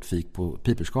på ett fik på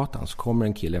Pipersgatan. Så kommer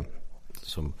en kille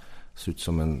som ser ut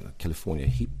som en California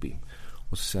hippie.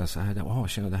 Och så säger jag så här,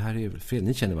 känner det här är fel,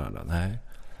 ni känner varandra? Nej.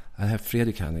 Det här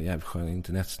Fredrik, han är en jävligt skön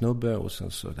internetsnubbe, och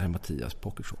sen så det här Mattias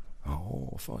Pocket Shop.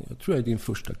 Ja, fan, jag tror jag är din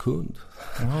första kund.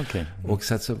 Okay. Och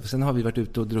sen har vi varit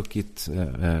ute och druckit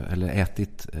eller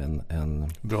ätit en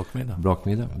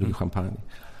brakmiddag, druckit champagne.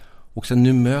 Och sen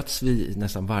nu möts vi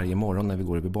nästan varje morgon när vi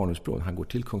går över Barnhusbron. Han går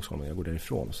till Kungsholmen, jag går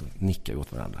därifrån och så nickar vi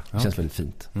åt varandra. Det känns väldigt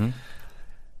fint.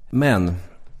 Men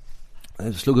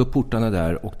jag slog upp portarna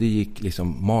där och det gick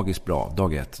liksom magiskt bra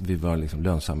dag 1. Vi var liksom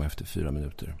lönsamma efter 4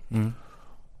 minuter.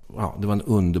 Ja, det var en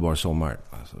underbar sommar.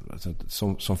 Alltså,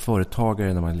 som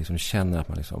företagare när man liksom känner att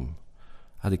man liksom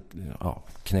hade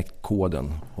knäckt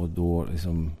koden och då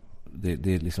liksom det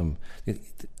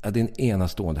är en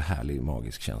enastående härlig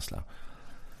magisk känsla.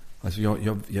 Alltså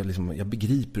jag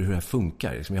begriper hur det här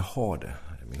funkar. Liksom jag har det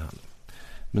i min hand.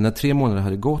 Men när 3 månader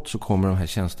hade gått så kommer de här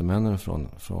tjänstemännen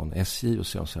från SJ och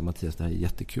säger Mattias, det här är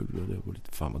jättekul och det var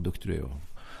lite fan vad duktig du är och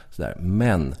sådär.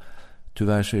 Men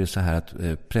tyvärr så är det så här att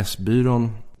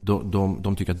Pressbyrån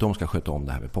de tycker att de ska sköta om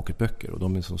det här med pocketböcker och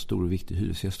de är en så stor och viktig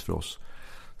hyresgäst för oss.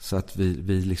 Så att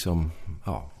vi liksom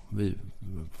vi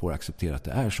får acceptera att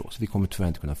det är så. Så vi kommer tyvärr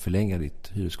inte kunna förlänga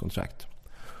ditt hyreskontrakt.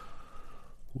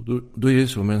 Och då är det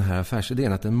så med den här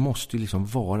affärsidén att den måste liksom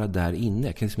vara där inne.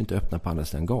 Jag kan liksom inte öppna på andra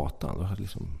sidan gatan.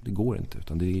 Det går inte,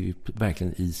 utan det är ju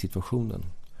verkligen i situationen.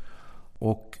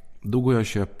 Och då går jag och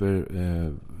köper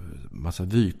massa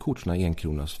vykort, såna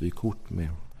enkronas vykort med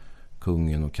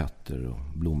kungen och katter och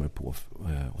blommor på.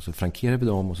 Och så frankerar vi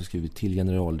dem och så skriver vi till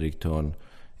generaldirektören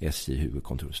SJ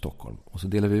huvudkontor i Stockholm. Och så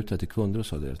delar vi ut det till kunder och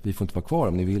sa det att vi får inte vara kvar,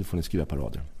 om ni vill får ni skriva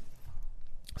parader.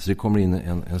 Så det kommer in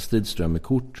en stridström med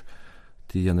kort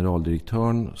till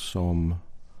generaldirektören som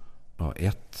har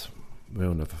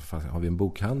vi en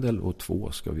bokhandel och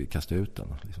 2 ska vi kasta ut den.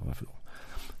 Liksom, varför då?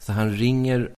 Så han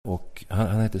ringer och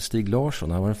han heter Stig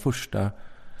Larsson. Han var den första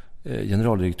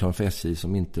generaldirektören för SJ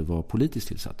som inte var politiskt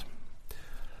tillsatt.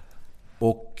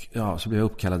 Och så blev jag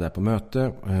uppkallad där på möte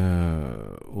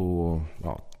och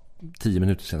 10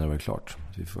 minuter senare var det klart.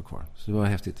 Vi får vara kvar. Så det var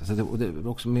häftigt. Så det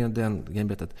var också med den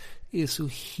grejen att det är så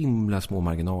himla små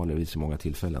marginaler vid så många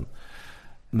tillfällen.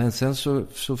 Men sen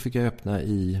så fick jag öppna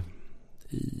i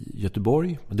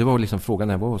Göteborg. Det var liksom frågan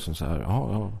när jag var så här,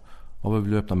 vad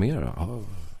vill du öppna mer då? Ja,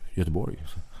 Göteborg.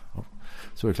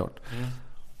 Så är det klart.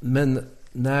 Men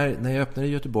när jag öppnade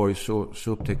i Göteborg så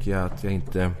upptäcker jag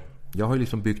att jag har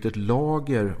liksom byggt ett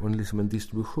lager och liksom en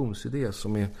distributionsidé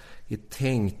som är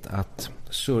tänkt att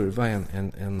serva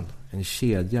en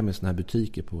kedja med såna här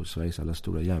butiker på Sveriges alla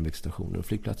stora järnvägsstationer och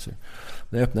flygplatser.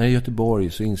 När jag öppnade i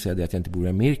Göteborg så inser jag att jag inte bor i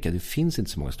Amerika. Det finns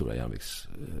inte så många stora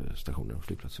järnvägsstationer och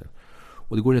flygplatser.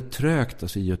 Och det går rätt trögt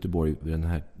alltså, i Göteborg vid den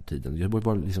här tiden. Göteborg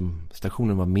var liksom,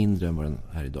 stationen var mindre än vad den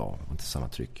är idag. Det var inte samma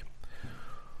tryck.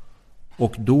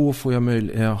 Och då får jag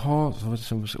möjlighet...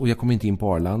 och jag kommer inte in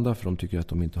på Arlanda för de tycker att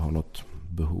de inte har något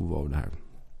behov av det här.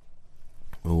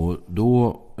 Och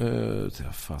då...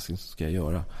 fasen ska jag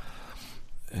göra?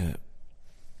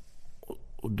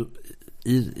 Och då,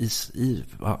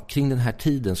 kring den här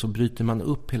tiden så bryter man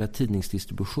upp hela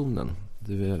tidningsdistributionen.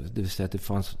 Det vill säga att det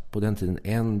fanns på den tiden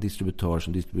en distributör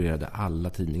som distribuerade alla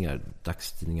tidningar.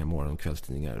 Dagstidningar, morgon- och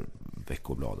kvällstidningar,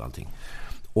 veckoblad, allting.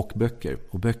 Och böcker.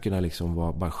 Och böckerna liksom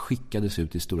bara skickades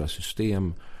ut i stora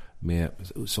system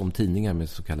som tidningar med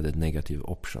så kallade negative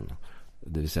option.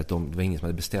 Det vill säga att det var ingen som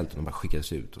hade beställt och de bara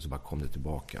skickades ut och så bara kom det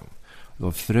tillbaka. Det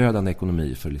var förödande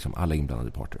ekonomi för liksom alla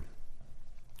inblandade parter.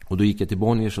 Och då gick jag till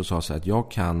Bonniers och sa så här att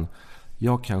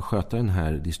jag kan sköta den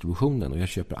här distributionen och jag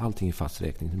köper allting i fast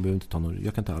räkning.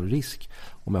 Jag kan ta all risk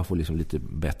om jag får liksom lite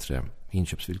bättre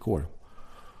inköpsvillkor.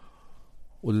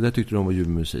 Och det där tyckte de var ljuv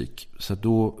musik. Så att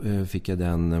då fick jag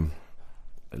den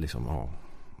liksom,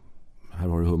 här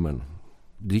har du hummen.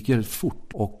 Det gick väldigt fort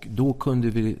och då kunde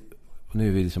vi, nu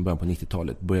är vi liksom början på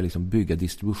 90-talet, börja liksom bygga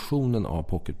distributionen av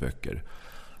pocketböcker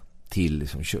till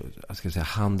liksom, jag ska säga,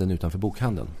 handeln utanför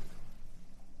bokhandeln.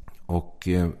 Och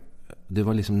det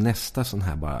var liksom nästa sån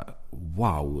här bara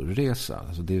wow-resa.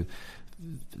 Alltså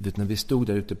när vi stod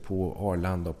där ute på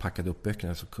Arlanda och packade upp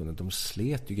böckerna så kunde de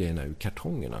slet ju grejerna ur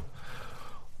kartongerna.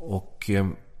 Och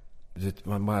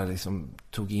man bara liksom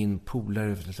tog in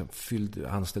polare, liksom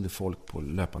anställde folk på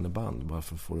löpande band bara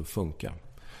för att få det att funka.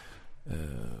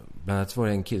 Bland annat var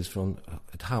det en kille från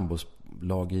ett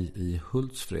handbollslag i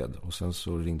Hultsfred och sen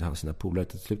så ringde han sina polare.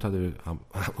 Till slut hade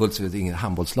Hultsfred ingen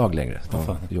handbollslag längre.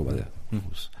 De jobbade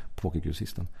hos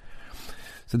pokergrossisten.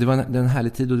 Så det var en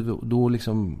härlig tid och då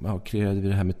liksom, kreerade vi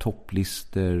det här med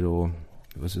topplistor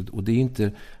och det är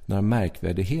inte några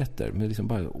märkvärdigheter men liksom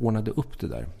bara ordnade upp det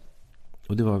där.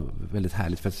 Och det var väldigt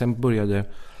härligt för att sen började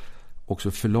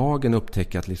också förlagen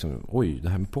upptäcka att liksom, oj, det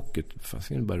här med pocket, fan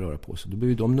ska det bara röra på sig. Då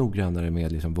blev de noggrannare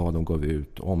med liksom vad de gav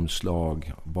ut,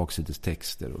 omslag,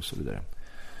 baksidestexter och så vidare.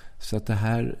 Så att det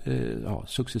här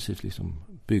successivt liksom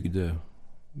byggde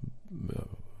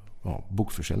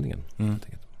bokförsäljningen. Det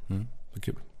var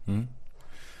kul.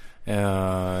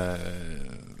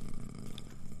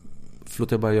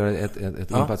 Förlåt, jag bara gör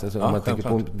ett inpass. Alltså, om man tänker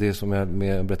på det som jag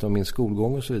berättade om min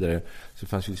skolgång och så vidare, så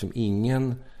fanns ju liksom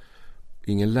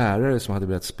ingen lärare som hade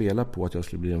börjat spela på att jag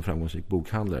skulle bli en framgångsrik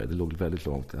bokhandlare. Det låg väldigt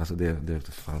långt. Alltså det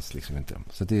fanns liksom inte.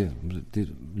 Så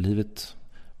livet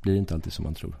blir inte alltid som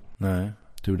man tror. Nej.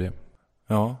 Tur det.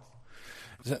 Ja.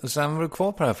 Sen var du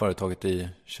kvar på det här företaget i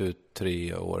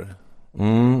 23 år.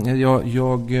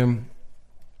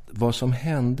 Vad som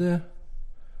hände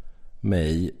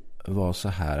mig var så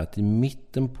här att i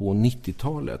mitten på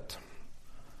 90-talet,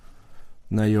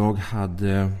 när jag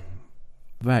hade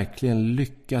verkligen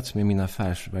lyckats med min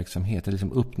affärsverksamhet, jag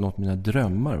liksom uppnått mina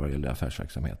drömmar vad gäller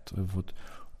affärsverksamhet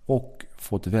och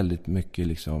fått väldigt mycket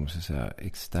liksom, så att säga,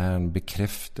 extern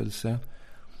bekräftelse.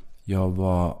 Jag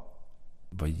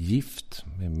var gift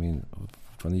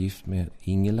med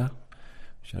Ingela,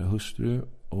 kära hustru,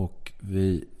 och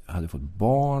vi hade fått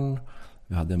barn.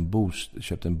 Vi hade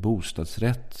köpt en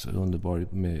bostadsrätt underbar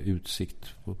med utsikt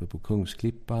uppe på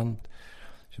Kungsklippan.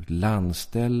 Köpt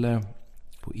landställe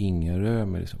på Ingerö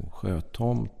med liksom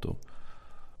sjötomt och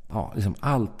liksom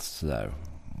allt så där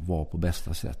var på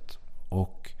bästa sätt.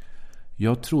 Och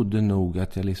jag trodde nog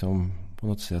att jag liksom på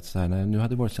något sätt så här, när jag nu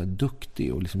hade varit så här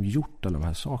duktig och liksom gjort alla de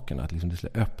här sakerna, att liksom det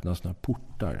skulle öppnas några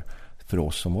portar för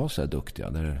oss som var så här duktiga,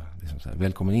 där liksom så här,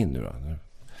 välkommen in nu då.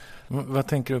 Vad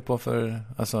tänker du på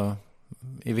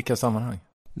i vilka sammanhang?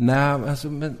 Nej, alltså,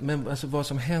 men alltså, vad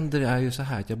som händer är ju så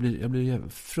här att jag blir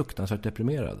fruktansvärt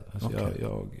deprimerad. Alltså, okay.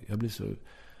 jag blir så...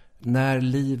 När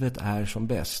livet är som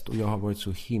bäst och jag har varit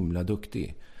så himla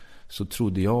duktig, så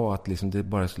trodde jag att liksom det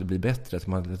bara skulle bli bättre.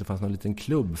 Att det fanns någon liten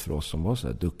klubb för oss som var så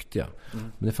här duktiga.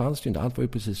 Men det fanns ju inte. Allt var ju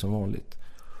precis som vanligt.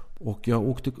 Och jag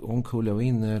åkte omkull. Jag var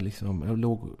inne liksom... Jag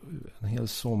låg en hel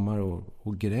sommar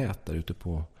och grät där ute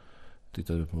på...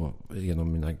 Tittade på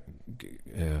genom mina...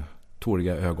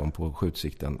 tåriga ögon på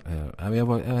skjutsikten. Jag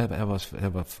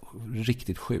var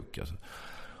riktigt sjuk. Alltså.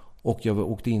 Och jag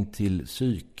åkte in till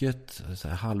psyket, så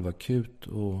här halvakut.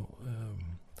 Och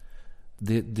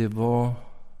det var...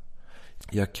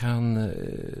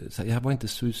 Jag var inte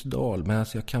suicidal, men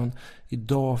alltså jag kan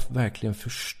idag verkligen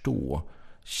förstå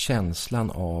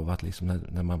känslan av att liksom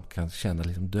när man kan känna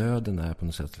liksom döden är på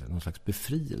något sätt någon slags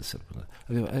befrielse.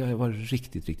 Jag var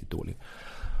riktigt, riktigt dålig.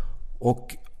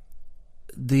 Och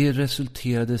det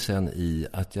resulterade sen i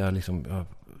att jag liksom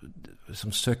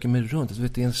som söker mig runt. Alltså,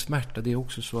 det är en smärta. Det är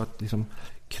också så att liksom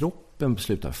kroppen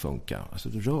slutar funka. Alltså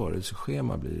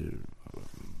rörelseschema blir...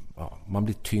 man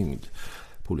blir tyngd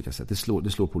på olika sätt. Det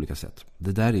slår på olika sätt.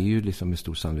 Det där är ju liksom med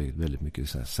stor sannolikhet väldigt mycket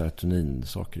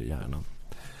serotoninsaker i hjärnan.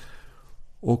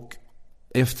 Och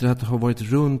efter att ha varit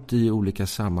runt i olika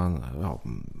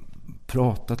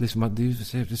pratat liksom,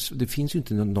 det finns ju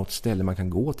inte något ställe man kan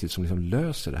gå till som liksom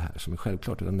löser det här som är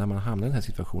självklart. Utan när man hamnar i den här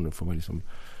situationen får man liksom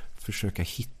försöka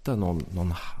hitta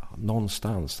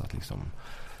någonstans att liksom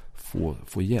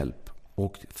få hjälp.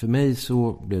 Och för mig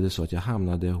så blev det så att jag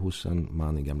hamnade hos en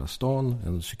man i Gamla stan,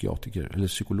 en psykiatriker eller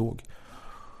psykolog.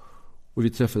 Och vi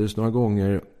träffades några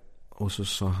gånger och så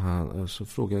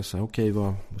frågade jag så här, okej,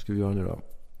 vad ska vi göra nu då?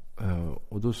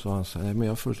 Och då sa han så här, men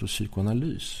jag föreslår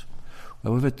psykoanalys. Och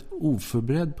jag var väldigt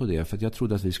oförberedd på det, för att jag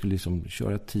trodde att vi skulle liksom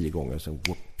köra 10 gånger och sen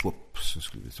så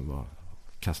skulle vi liksom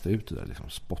kasta ut det där, liksom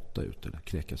spotta ut eller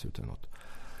kräkas ut eller något.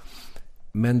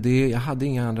 Men jag hade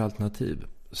inga andra alternativ.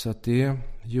 Så att det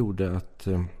gjorde att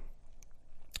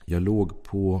jag låg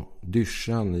på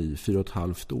dyschan i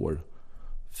 4,5 år.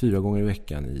 4 gånger i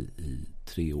veckan i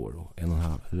 3 år.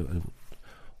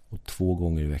 Och 2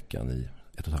 gånger i veckan i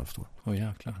 1,5 år. Åh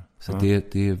jäklar. Så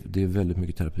det är väldigt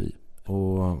mycket terapi.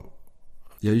 Och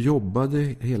jag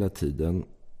jobbade hela tiden.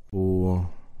 Och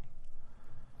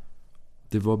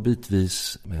det var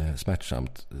bitvis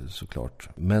smärtsamt såklart.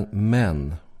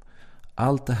 Men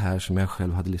allt det här som jag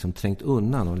själv hade liksom trängt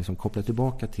undan och liksom kopplat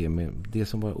tillbaka till med det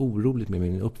som var oroligt med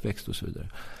min uppväxt och så vidare.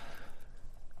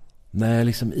 När jag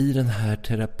liksom i den här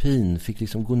terapin fick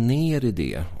liksom gå ner i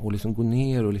det och liksom gå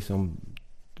ner och liksom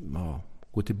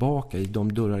gå tillbaka i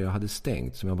de dörrar jag hade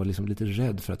stängt som jag var liksom lite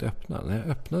rädd för att öppna. När jag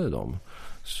öppnade dem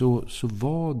så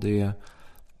var det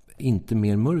inte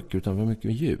mer mörker utan det var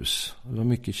mycket ljus. Det var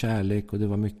mycket kärlek och det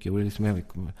var mycket, och det liksom,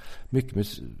 mycket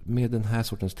med den här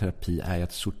sortens terapi är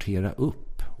att sortera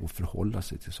upp och förhålla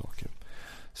sig till saker.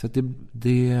 Så att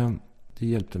det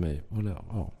hjälpte mig.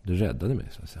 Det räddade mig,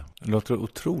 så att säga. Det låter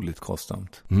otroligt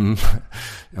kostsamt.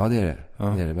 Ja, det är det. Ja.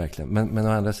 Det är det verkligen. Men å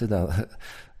andra sidan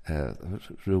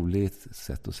roligt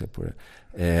sätt att se på det.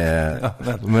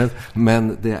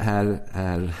 Men det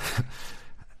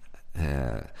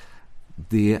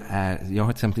är jag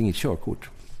har till exempel inget körkort.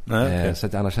 Nej, okay. Så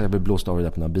att annars hade jag blivit blåst av det där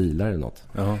på några bilar eller något.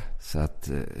 Ja. Så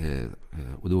att,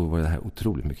 och då var det här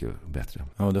otroligt mycket bättre.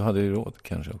 Ja, du hade ju råd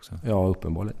kanske också. Ja,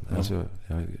 uppenbarligen. Ja. Alltså,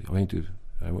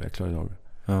 jag klarade av det.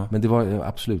 Ja. Men det var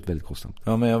absolut väldigt kostsamt.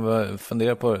 Ja, men jag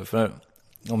funderar på det. För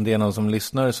om det är någon som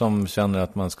lyssnar som känner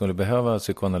att man skulle behöva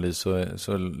psykoanalys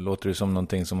så låter det som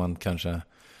någonting som man kanske...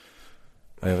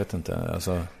 Jag vet inte,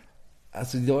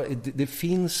 Alltså det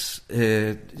finns,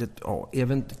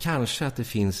 även kanske att det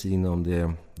finns inom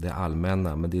det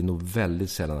allmänna, men det är nog väldigt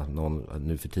sällan att någon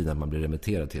nu för tiden man blir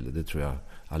remitterad till det. Det tror jag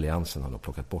Alliansen har nog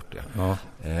plockat bort det. Ja.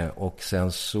 Och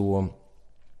sen så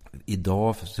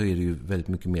idag så är det ju väldigt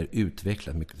mycket mer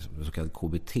utvecklat, mycket så kallad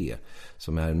KBT,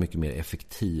 som är mycket mer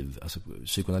effektiv. Alltså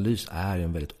psykoanalys är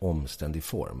en väldigt omständig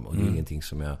form, och det är ingenting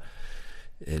som jag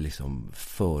liksom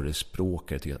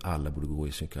förespråkare tycker att alla borde gå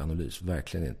i psykoanalys.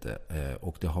 Verkligen inte.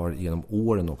 Och det har genom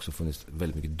åren också funnits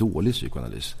väldigt mycket dålig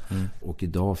psykoanalys. Och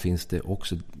idag finns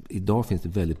det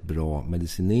väldigt bra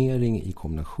medicinering i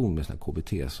kombination med sån här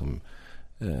KBT som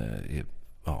är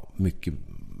mycket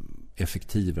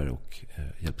effektivare och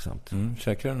hjälpsamt.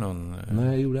 Käkar du någon? Nej,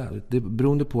 jag gjorde det. Det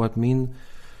beroende på att min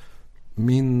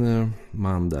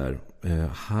man där,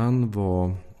 han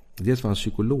var... Dels var han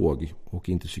psykolog och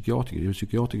inte psykiatriker. Är du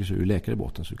psykiatriker så är du läkare i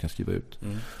botten så du kan skriva ut.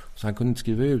 Så han kunde inte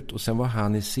skriva ut. Och sen var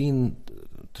han i sin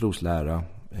troslära,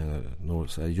 någon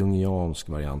så här jungiansk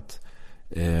variant,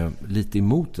 lite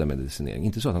emot den medicinering.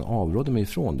 Inte så att han avrådde mig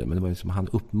ifrån det, men det var liksom, han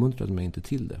uppmuntrade mig inte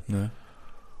till det. Nej.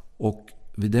 Och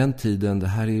vid den tiden, det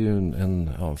här är ju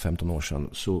 15 år sedan,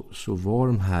 så var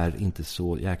de här inte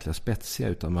så jäkla spetsiga,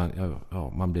 utan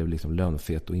man blev liksom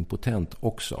lönfet och impotent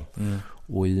också.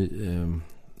 Och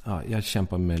jag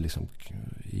kämpade mig liksom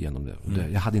igenom det.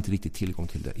 Jag hade inte riktigt tillgång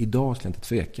till det. Idag skulle jag inte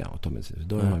tveka att ta medicin.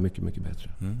 Idag är jag mycket, mycket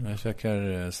bättre. Jag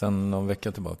käkar sen någon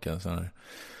vecka tillbaka sån här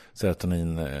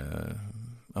serotonin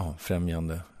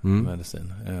främjande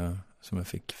medicin som jag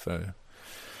fick för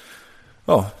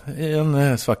i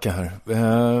en svacka här.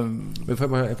 Men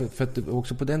för att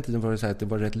också på den tiden var det så här att det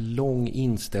var en rätt lång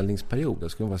inställningsperiod. Det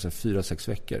skulle vara så 4-6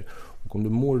 veckor. Och om du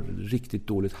mår riktigt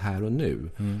dåligt här och nu,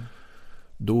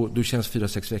 då känns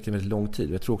 4-6 veckor väldigt lång tid.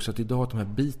 Jag tror också att idag att de här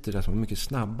biter som mycket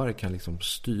snabbare kan liksom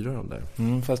styra dem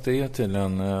där. Fast det är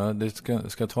tydligen, det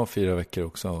ska ta 4 veckor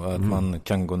också. Att man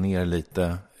kan gå ner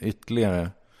lite ytterligare.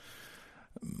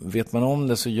 Vet man om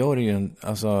det så gör det ju,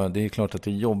 det är klart att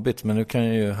det är jobbigt, men nu kan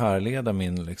jag ju härleda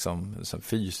min liksom, så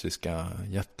fysiska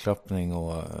hjärtklappning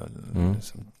och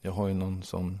liksom, jag har ju någon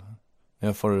sån, när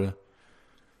jag får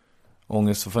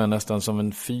ångest så får jag nästan som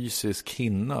en fysisk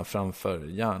hinna framför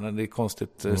hjärnan. Det är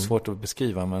konstigt, svårt att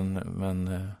beskriva,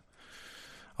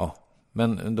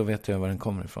 men då vet jag var den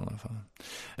kommer ifrån i alla fall.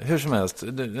 Hur som helst,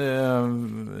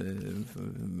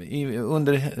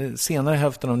 under senare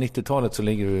hälften av 90-talet så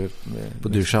ligger du på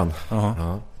Dyrsan.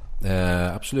 Ja.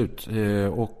 Absolut.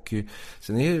 Och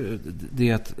sen är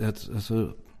det att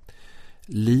alltså,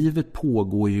 livet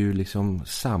pågår ju liksom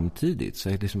samtidigt. Så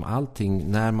liksom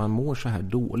allting, när man mår så här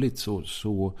dåligt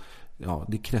så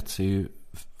det kretsar ju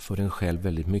för en själv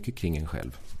väldigt mycket kring en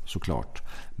själv, såklart.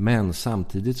 Men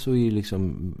samtidigt så är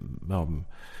liksom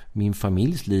min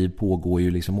familjs liv pågår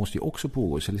ju liksom, måste ju också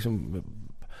pågå. Så liksom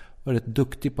var rätt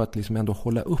duktig på att liksom ändå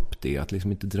hålla upp det, att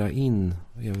liksom inte dra in,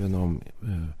 även om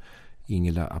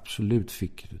Ingela absolut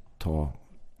fick ta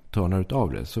törnar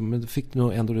utav det. Så men fick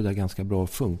nog ändå det där ganska bra att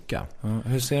funka.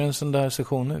 Hur ser en sån där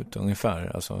session ut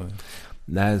ungefär?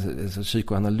 Nej,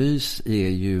 psykoanalys är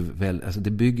ju väl,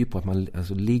 det bygger på att man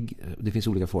det finns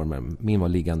olika former. Min var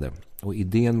liggande, och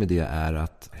idén med det är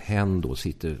att hen då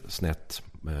sitter snett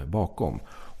bakom.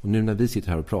 Och nu när vi sitter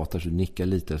här och pratar så nickar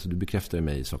lite, så du bekräftar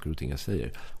mig i saker och ting jag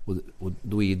säger. Och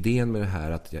då är idén med det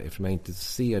här att eftersom jag inte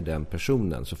ser den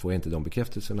personen så får jag inte de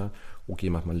bekräftelserna, och i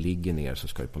och med att man ligger ner så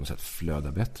ska det på något sätt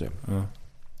flöda bättre.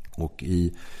 Och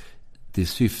det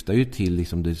syftar ju till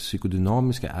liksom, det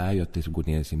psykodynamiska är ju att det går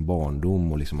ner i sin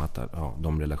barndom och liksom att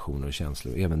de relationer och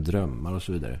känslor och även drömmar och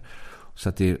så vidare. Så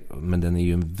att men den är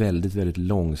ju en väldigt, väldigt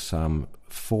långsam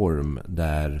form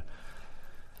där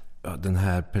den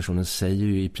här personen säger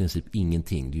ju i princip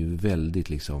ingenting. Det är ju väldigt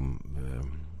liksom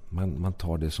man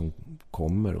tar det som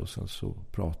kommer och sen så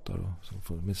pratar och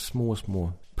så med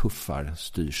små puffar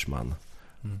styrs man.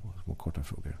 Och små korta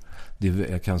frågor.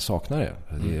 Jag kan sakna det.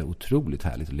 Det är otroligt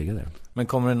härligt att ligga där. Men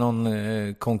kommer det någon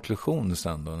konklusion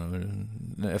sen då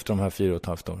efter de här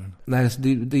 4,5 åren? Nej,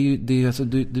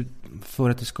 för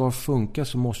att det ska funka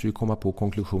så måste du komma på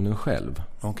konklusionen själv.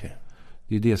 Okej.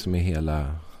 Det är det som är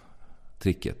hela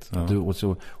tricket.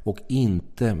 Och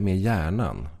inte med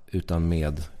hjärnan utan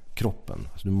med kroppen.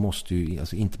 Du måste ju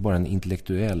inte bara en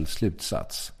intellektuell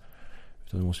slutsats,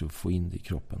 utan du måste ju få in det i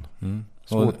kroppen.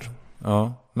 Svårt.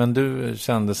 Ja, men du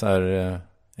kände så här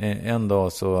en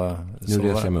dag så... Nu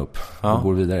reser jag mig upp och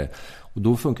går vidare. Och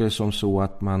då funkar det som så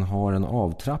att man har en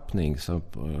avtrappning. Så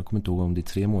jag kommer inte ihåg om det är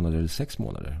 3 månader eller 6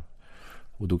 månader.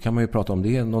 Och då kan man ju prata om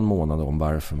det någon månad om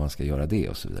varför man ska göra det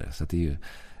och så vidare. Så att det är ju,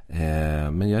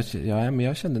 men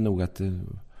jag kände nog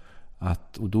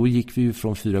att och då gick vi ju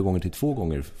från 4 gånger till 2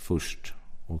 gånger först.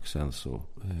 Och sen så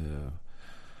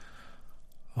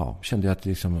kände jag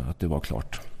att det var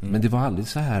klart. Men det var aldrig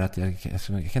så här att jag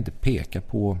kan inte peka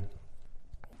på...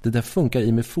 Det där funkar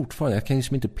i mig fortfarande. Jag kan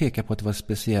liksom inte peka på att det var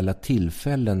speciella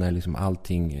tillfällen när liksom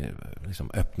allting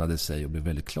liksom öppnade sig och blev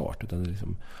väldigt klart.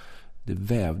 Utan det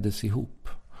vävdes ihop.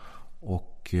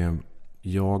 Och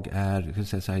jag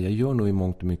gör nog i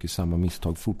mångt och mycket samma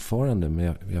misstag fortfarande.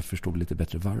 Men jag förstod lite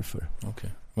bättre varför. Okej.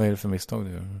 Vad är det för misstag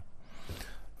du gör?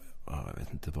 Jag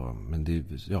vet inte vad. Men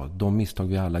de misstag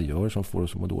vi alla gör som får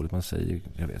oss att må dåligt. Man säger,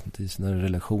 jag vet inte, i sina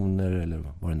relationer eller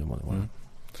vad det nu var.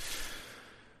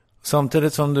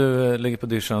 Samtidigt som du ligger på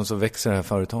dyrsan så växer det här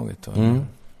företaget.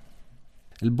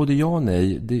 Eller både ja och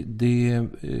nej.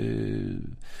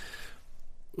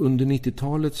 Under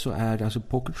 90-talet så är alltså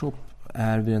Pocket Shop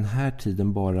är vid den här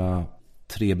tiden bara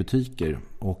 3 butiker.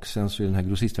 Och sen så är den här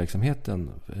grossistverksamheten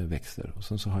växer. Och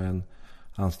sen så har jag en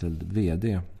anställd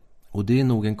vd. Och det är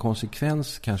nog en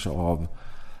konsekvens kanske av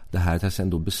det här att jag sen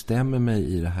då bestämmer mig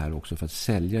i det här också för att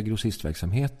sälja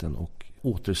grossistverksamheten och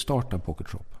återstarta Pocket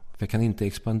Shop. För jag kan inte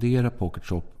expandera Pocket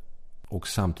Shop och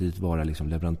samtidigt vara liksom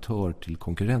leverantör till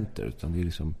konkurrenter. Utan det är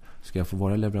liksom, ska jag få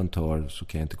vara leverantör så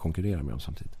kan jag inte konkurrera med dem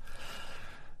samtidigt.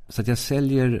 Så att jag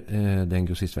säljer den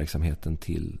grossistverksamheten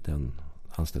till den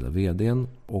anställda vdn.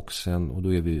 Och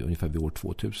då är vi ungefär vid år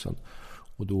 2000.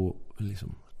 Och då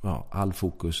liksom, all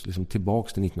fokus liksom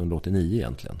tillbaks till 1989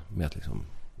 egentligen. Med att liksom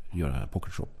göra det här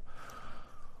Pocket Shop.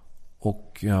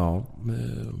 Och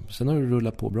sen har det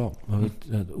rullat på bra.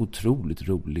 Otroligt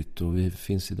roligt. Och vi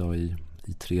finns idag i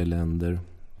 3 länder.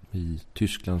 I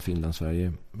Tyskland, Finland,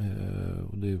 Sverige.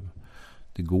 Och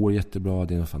det går jättebra.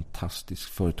 Det är en fantastisk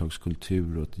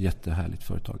företagskultur och ett jättehärligt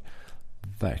företag.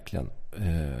 Verkligen.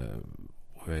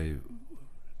 Och jag är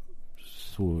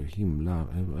så himla...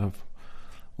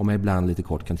 Om jag ibland lite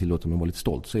kort kan tillåta mig att vara lite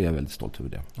stolt så är jag väldigt stolt över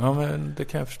det. Ja, men det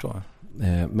kan jag förstå.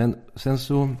 Men sen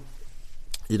så...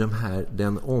 I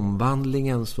den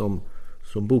omvandlingen som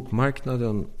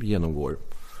bokmarknaden genomgår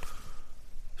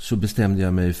så bestämde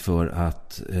jag mig för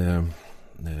att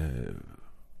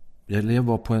jag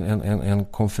var på en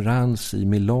konferens i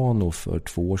Milano för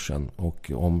 2 år sedan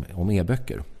och om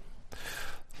e-böcker.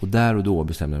 Och där och då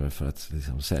bestämde jag mig för att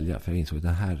liksom sälja. För jag insåg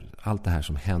att allt det här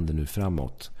som händer nu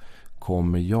framåt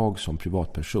kommer jag som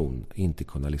privatperson inte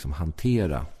kunna liksom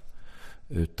hantera.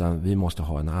 Utan vi måste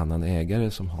ha en annan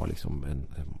ägare som har liksom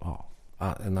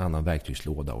en annan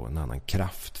verktygslåda och en annan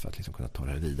kraft för att liksom kunna ta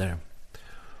det här vidare.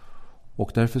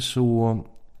 Och därför så,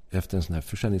 efter en sån här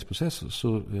försäljningsprocess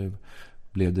så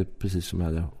blev det precis som jag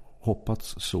hade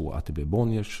hoppats så att det blev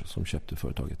Bonniers som köpte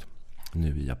företaget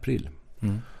nu i april.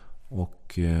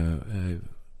 Och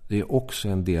det är också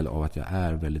en del av att jag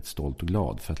är väldigt stolt och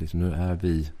glad för att liksom nu är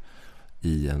vi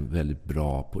i en väldigt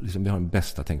bra... Liksom vi har den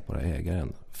bästa tänkbara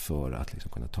ägaren för att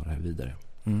liksom kunna ta det här vidare.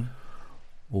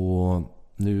 Och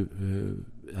nu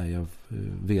är jag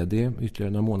vd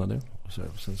ytterligare några månader. Och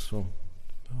sen så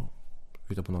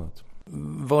hitta på något annat.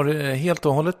 Var det helt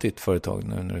och hållet ditt företag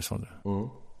nu när du sålde det?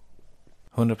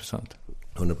 100%?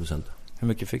 100%. Hur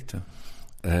mycket fick du?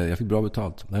 Jag fick bra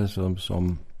betalt. Det är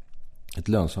som ett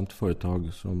lönsamt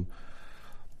företag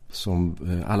som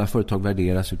alla företag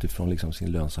värderas utifrån liksom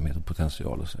sin lönsamhet och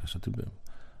potential och så att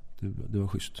det var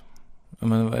schysst.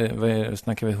 Men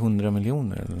snackar vi 100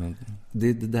 miljoner eller?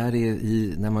 Det där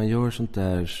är när man gör sånt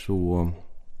där så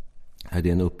är det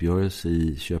en uppgörelse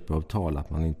i köpavtal att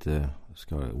man inte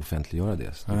ska offentliggöra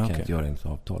det. Så kan inte göra ett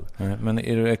avtal. Men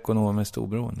är du ekonomiskt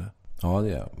oberoende? Ja, det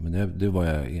är jag. Men det var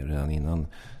jag redan innan.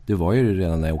 Det var ju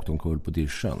redan när jag åkte omkull på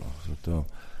Dyrsan. Så att då,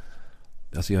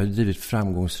 alltså jag har drivit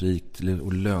framgångsrikt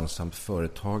och lönsamt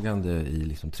företagande i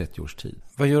liksom 30 års tid.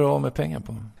 Vad gör du av med pengar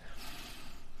på?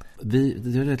 Det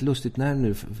är rätt lustigt när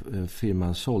nu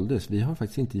firman såldes. Vi har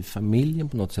faktiskt inte i familjen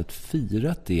på något sätt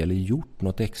firat det eller gjort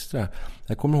något extra.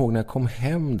 Jag kommer ihåg när jag kom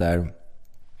hem där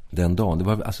den dagen.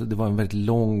 Det var en väldigt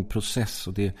lång process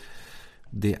och det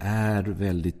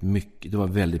var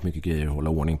väldigt mycket grejer att hålla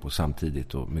ordning på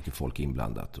samtidigt och mycket folk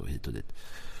inblandat och hit och dit.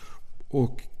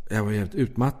 Och jag var helt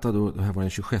utmattad och det här var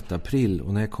den 26 april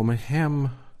och när jag kommer hem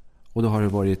och då har det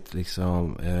varit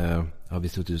liksom har vi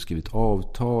suttit och skrivit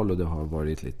avtal och det har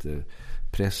varit lite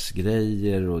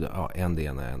pressgrejer och en det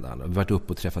ena en det andra. Vi har varit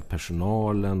upp och träffat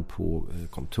personalen på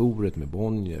kontoret med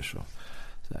Bonniers och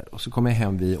så där. Och så kom jag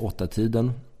hem vid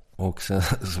 8-tiden Och sen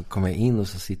så kommer jag in och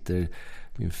så sitter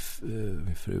min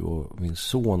fru och min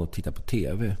son och tittar på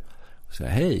tv. Och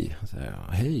säger hej. Och säger,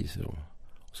 hej.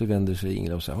 Så vänder sig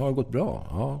Ingela och säger, har det gått bra?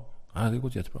 Ja, det har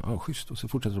gått jättebra. Ja, schysst. Och så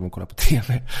fortsätter de att kolla på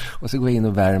tv. Och så går jag in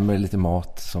och värmer lite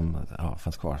mat som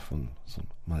fanns kvar som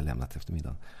man hade lämnat efter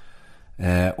middagen.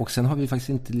 Och sen har vi faktiskt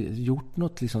inte gjort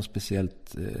något liksom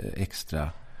speciellt extra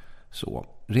så.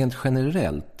 Rent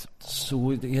generellt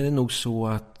så är det nog så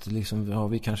att liksom,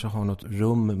 vi kanske har något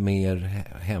rum mer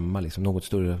hemma, liksom, något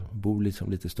större, bor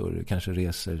liksom lite större, kanske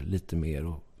reser lite mer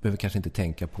och behöver kanske inte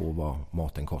tänka på vad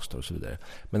maten kostar och så vidare.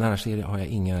 Men annars har jag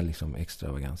inga liksom,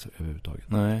 extravaganser överhuvudtaget.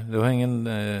 Nej, du har ingen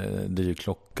dyr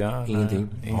klocka? Ingenting.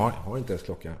 Har inte ens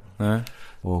klocka. Nej.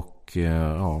 Och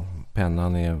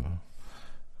pennan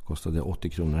kostade 80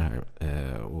 kronor här.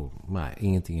 Och nej,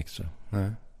 ingenting extra.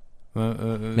 Nej.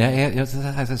 Men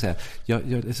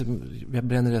jag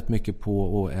bränner rätt mycket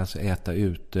på att alltså äta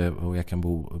ute och jag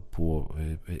kan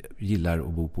gillar att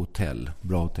bo på hotell,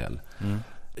 bra hotell.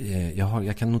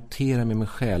 Jag kan notera med mig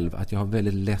själv att jag har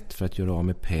väldigt lätt för att göra av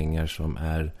med pengar som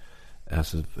är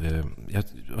alltså, jag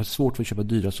har svårt för att köpa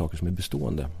dyra saker som är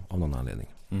bestående av någon anledning.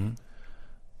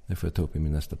 Det får jag ta upp i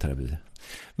min nästa terapi.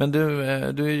 Men du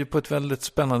är ju på ett väldigt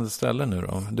spännande ställe nu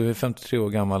då. Du är 53 år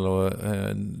gammal och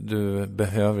du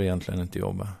behöver egentligen inte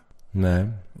jobba. Nej.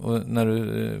 Och när du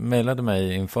mejlade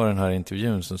mig inför den här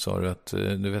intervjun så sa du att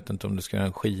du vet inte om du ska göra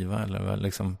en skiva eller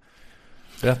liksom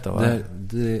berätta vad det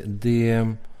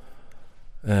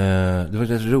var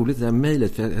rätt roligt det där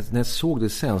mejlet, för när jag såg det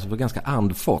sen så var det ganska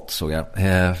andfått, såg jag.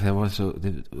 För jag var så,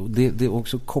 det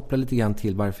också kopplar lite grann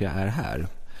till varför jag är här.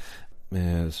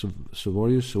 Så var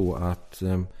det ju så att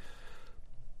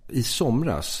i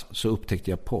somras så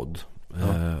upptäckte jag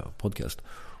podcast.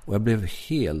 Och jag blev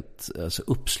helt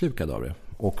uppslukad av det.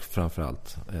 Och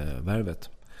framförallt Värvet.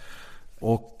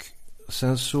 Och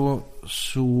sen så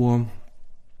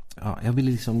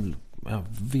jag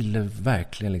ville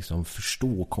verkligen liksom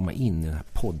förstå och komma in i den här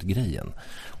poddgrejen.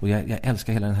 Och jag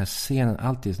älskar hela den här scenen,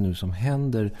 allt det nu som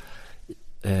händer.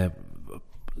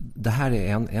 Det här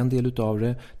är en del utav det.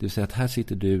 Det vill säga att här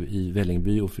sitter du i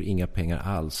Vällingby och för inga pengar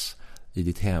alls i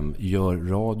ditt hem gör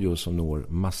radio som når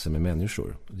massor med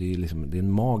människor. Det är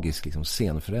en magisk liksom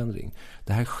scenförändring.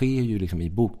 Det här sker ju liksom i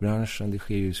bokbranschen, det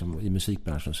sker ju liksom i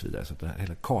musikbranschen och så vidare. Så att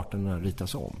hela kartorna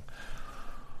ritas om.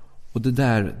 Och det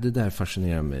där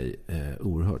fascinerar mig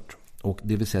oerhört. Och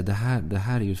det vill säga det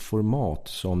här är ju ett format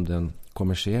som den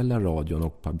kommersiella radion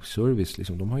och public service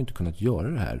liksom, de har ju inte kunnat göra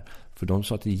det här. För de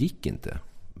sa att det gick inte.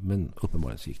 Men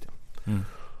uppenbarligen så gick det.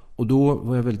 Och då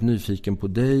var jag väldigt nyfiken på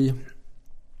dig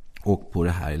och på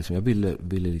det här. Liksom, jag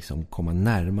ville liksom komma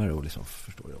närmare och liksom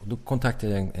förstå det. Och då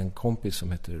kontaktade jag en kompis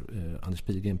som heter Anders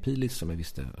Pilgrim Pilis, som jag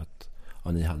visste att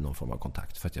ni hade någon form av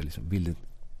kontakt. För att jag liksom ville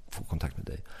få kontakt med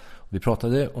dig. Och vi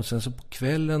pratade och sen så på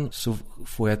kvällen så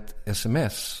får jag ett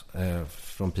sms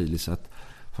från Pilis att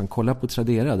han kollar på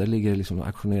Tradera. Där ligger det liksom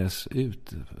auktioneras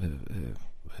ut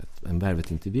en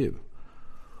Värvet-intervju.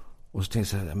 Och så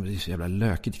tänkte jag, det är så jävla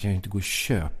lökigt, det kan ju inte gå att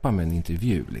köpa med en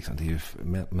intervju. Liksom. Det är ju,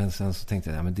 men sen så tänkte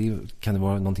jag, kan det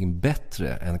vara någonting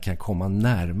bättre än kan komma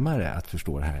närmare att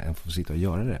förstå det här än få sitta och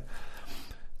göra det.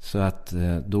 Så att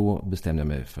då bestämde jag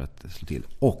mig för att slå till.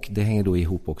 Och det hänger då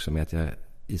ihop också med att jag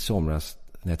i somras,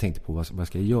 när jag tänkte på vad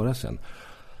ska jag göra sen.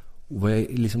 Och vad jag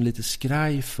är liksom lite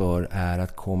skraj för är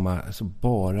att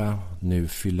bara nu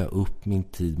fylla upp min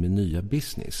tid med nya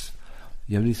business.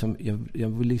 Jag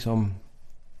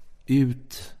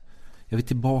vill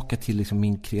tillbaka till liksom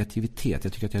min kreativitet.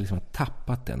 Jag tycker att jag liksom har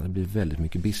tappat den. Det blir väldigt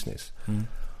mycket business.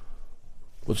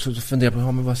 Och så funderar jag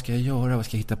på, men vad ska jag göra? Vad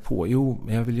ska jag hitta på? Jo,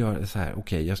 jag vill göra så här.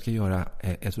 Okej, jag ska göra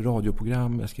ett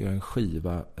radioprogram. Jag ska göra en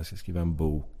skiva. Jag ska skriva en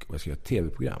bok. Och jag ska göra ett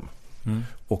tv-program.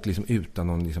 Och liksom utan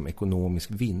någon liksom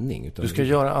ekonomisk vinning. Utan du ska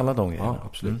göra alla de grejerna? Ja,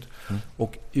 absolut.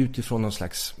 Och utifrån någon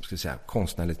slags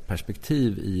konstnärligt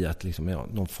perspektiv i att liksom,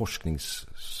 någon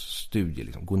forskningsstudie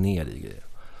liksom, gå ner i grejer.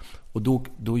 Och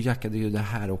då jackade ju det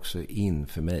här också in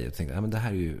för mig. Jag tänkte, men det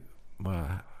här är ju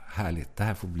bara härligt. Det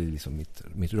här får bli liksom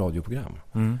mitt radioprogram.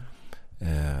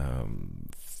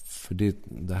 För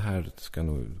det här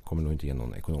kommer nog inte ge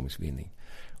någon ekonomisk vinning.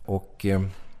 Och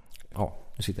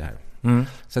nu sitter jag här.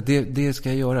 Så att det ska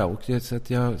jag göra. Och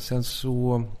sen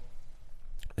så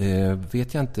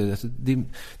vet jag inte. Alltså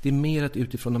det är mer att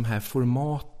utifrån de här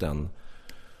formaten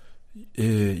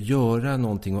göra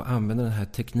någonting och använda de här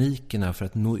teknikerna för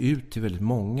att nå ut till väldigt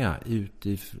många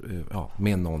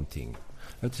med någonting.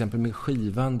 Jag till exempel med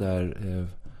skivan där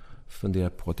funderar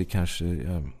på att det kanske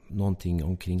någonting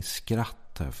omkring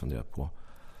skratt har jag funderat på.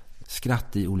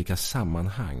 Skratt i olika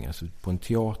sammanhang, alltså på en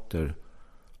teater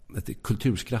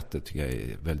Kulturskrattet tycker jag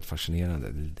är väldigt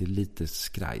fascinerande. Det är lite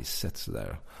skrajset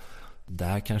sådär.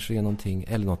 Där kanske är någonting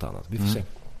eller något annat. Vi får se.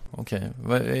 Okej.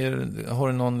 Har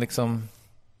du någon liksom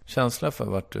känsla för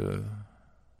vart du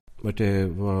vart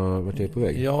är på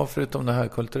väg? Ja, förutom det här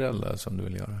kulturella som du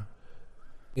vill göra.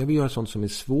 Jag vill göra sånt som är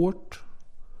svårt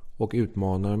och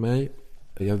utmanar mig.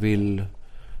 Jag vill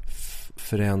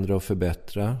förändra och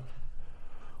förbättra.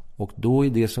 Och då i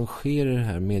det som sker i det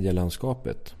här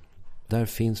medielandskapet, där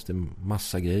finns det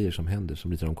massa grejer som händer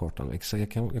som ritar om kartan.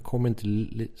 Jag kommer inte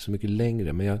så mycket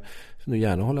längre, men jag vill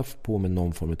gärna hålla på med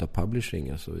någon form av publishing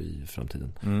alltså i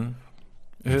framtiden.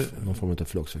 Någon form av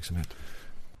förlagsverksamhet.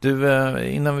 Du,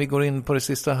 innan vi går in på det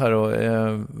sista här då,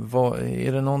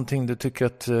 är det någonting du tycker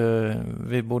att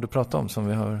vi borde prata om som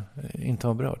vi inte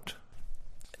har berört?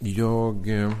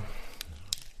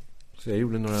 Så jag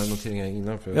gjorde några noteringar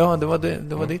innan. Ja, det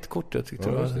var ditt kort jag tyckte.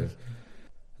 Ja, det.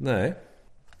 Nej,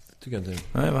 det tycker jag inte.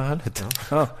 Nej, vad härligt.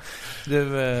 Ja.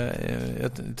 Du,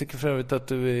 jag tycker för övrigt att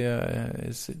du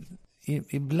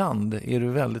ibland är du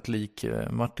väldigt lik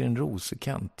Martin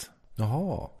Rosekant.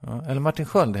 Jaha. Ja, eller Martin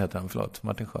Sköld heter han, förlåt.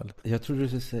 Martin Sköld. Jag trodde du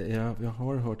skulle säga, jag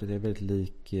har hört att jag är väldigt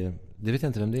lik, det vet jag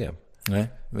inte vem det är. Nej,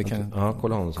 vi kan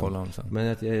kolla honom sen.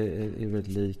 Men att jag är väldigt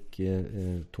lik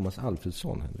Thomas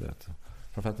Alfredsson, vet.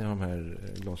 Framförallt när jag har de här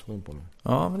glasögonen på mig.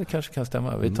 Ja, men det kanske kan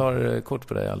stämma. Vi tar kort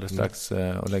på dig alldeles strax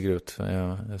och lägger ut.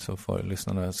 Så får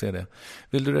lyssnarna se det.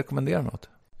 Vill du rekommendera något?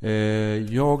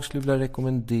 Jag skulle vilja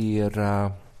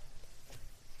rekommendera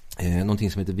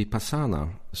någonting som heter Vipassana,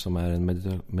 som är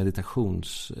en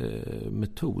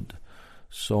meditationsmetod.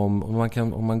 Som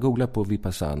om man googlar på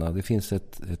Vipassana, det finns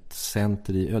ett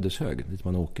center i Ödeshög dit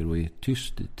man åker och är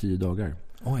tyst i 10 dagar.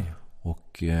 Oj.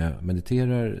 Och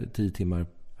mediterar 10 timmar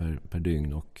per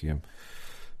dygn, och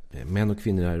män och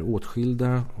kvinnor är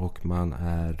åtskilda, och man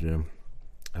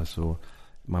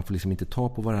får liksom inte ta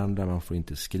på varandra, man får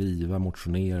inte skriva,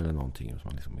 motionera eller någonting, så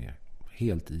man liksom är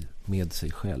helt med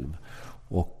sig själv.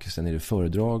 Och sen är det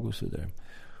föredrag och så vidare.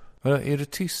 Är du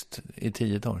tyst i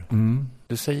 10 dagar?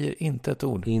 Du säger inte ett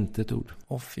ord? Inte ett ord.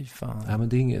 Åh, fy fan. Ja, men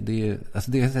det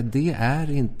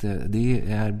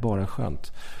är bara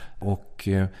skönt. Och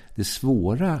det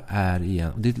svåra är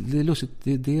igen, det är lustigt,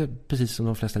 det är precis som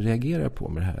de flesta reagerar på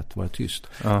med det här att vara tyst.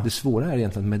 Ja. Det svåra är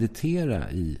egentligen att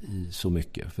meditera i så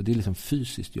mycket, för det är liksom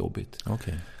fysiskt jobbigt.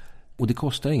 Okay. Och det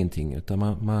kostar ingenting, utan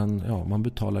man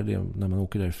betalar det när man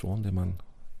åker därifrån, det man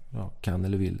kan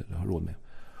eller vill eller har råd med.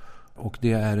 Och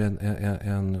det är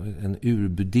en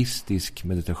urbuddhistisk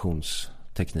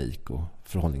meditationsteknik och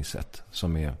förhållningssätt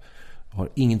som har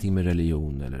ingenting med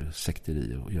religion eller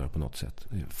sekteri att göra på något sätt.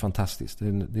 Det är fantastiskt.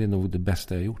 Det är nog det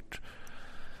bästa jag gjort.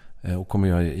 Och kommer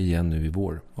jag igen nu i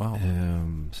vår. Wow.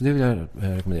 Så det vill jag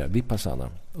rekommendera. Vipassana.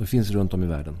 Och det finns runt om i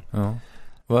världen. Ja.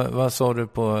 Vad sa du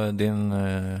på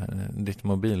ditt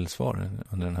mobilsvar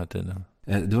under den här tiden?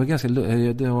 Det var ganska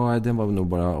den var nog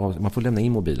bara man får lämna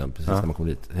in mobilen precis när man kommer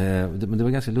dit. Men det var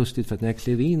ganska lustigt, för att när jag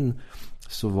klev in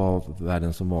så var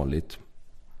världen som vanligt.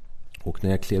 Och när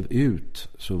jag klev ut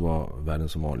så var världen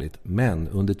som vanligt. Men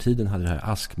under tiden hade det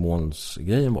här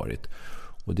askmolnsgrejen varit.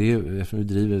 Och det är, eftersom vi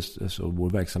driver så vår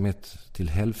verksamhet till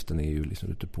hälften är ju liksom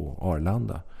ute på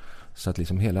Arlanda. Så att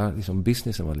liksom hela liksom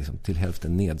businessen var liksom till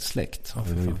hälften nedsläckt.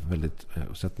 Det var ju väldigt,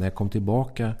 så att när jag kom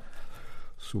tillbaka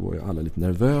så var ju alla lite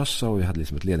nervösa, och vi hade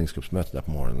liksom ett ledningsgruppsmöte där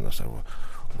på morgonen och så här, och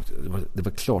det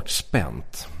var klart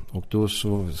spänt. Och då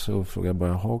så frågade jag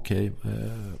bara, okej,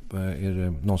 är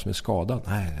det någon som är skadad?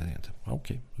 Nej, det är inte.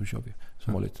 Okej, då kör vi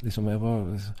som vanligt. Liksom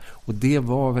och det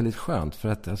var väldigt skönt, för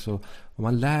att alltså, om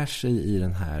man lär sig i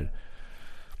den här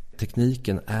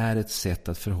tekniken är ett sätt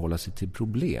att förhålla sig till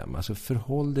problem. Alltså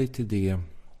förhåll dig till det.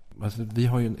 Alltså, vi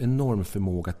har ju en enorm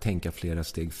förmåga att tänka flera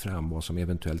steg fram, vad som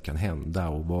eventuellt kan hända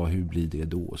och hur blir det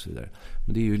då och så vidare.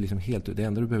 Men det är ju liksom det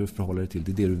enda du behöver förhålla dig till,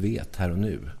 det är det du vet här och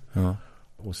nu. Ja.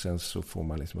 Och sen så får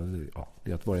man liksom,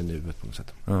 det är att vara i nuet på något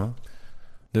sätt. Ja.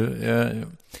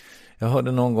 Jag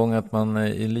hörde någon gång att man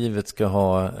i livet ska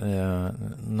ha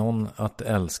någon att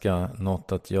älska,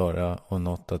 något att göra och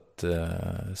något att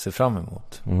se fram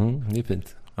emot. Det är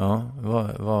fint. Ja,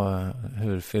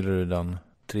 hur fyller du den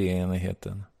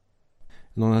treenigheten?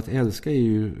 Någon att älska är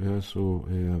ju alltså,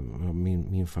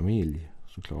 min familj,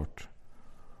 såklart.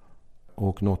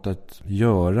 Och något att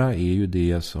göra är ju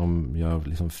det som jag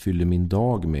liksom fyller min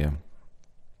dag med.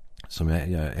 Som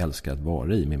jag älskar att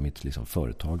vara i med mitt liksom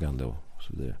företagande och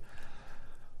så vidare.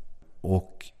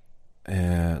 Och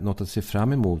något att se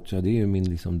fram emot, det är ju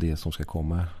liksom det som ska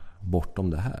komma bortom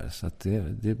det här. Så att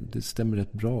det stämmer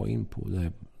rätt bra in på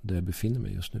där jag befinner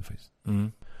mig just nu faktiskt.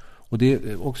 Och det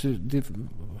är också,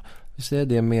 vi säger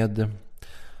det med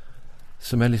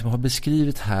som jag liksom har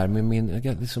beskrivit här med min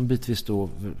liksom bitvis då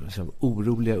liksom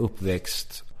oroliga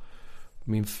uppväxt,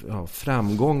 min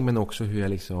framgång, men också hur jag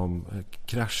liksom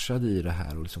kraschade i det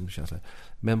här och liksom känslan.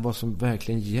 Men vad som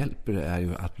verkligen hjälper är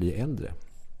ju att bli äldre.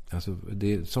 Alltså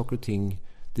saker och ting,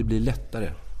 det blir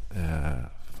lättare.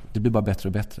 Det blir bara bättre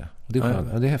och bättre. Och det är skönt.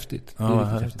 Ja, det är häftigt.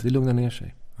 Det lugnar ner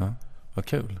sig. Ja, vad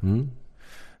kul.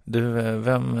 Du,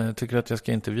 vem tycker att jag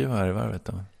ska intervjua här i Varvet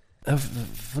då? Jag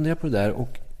funderar på det där,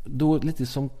 och då lite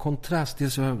som kontrast,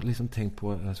 dels har jag liksom tänkt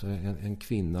på alltså en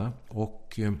kvinna,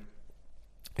 och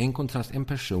en kontrast, en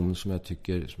person som jag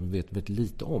tycker, som jag vet väldigt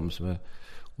lite om,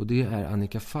 och det är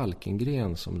Annika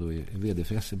Falkengren, som då är vd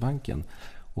för SE-banken.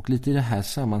 Och lite i det här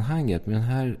sammanhanget med den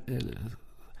här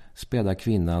späda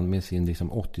kvinnan med sin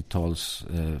liksom 80-tals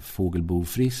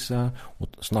fågelbofrissa och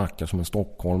snackar som en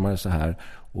stockholmare så här,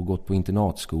 och gått på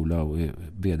internatskola och är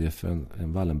vd för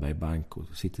en Wallenbergbank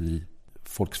och sitter i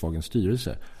Volkswagens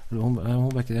styrelse.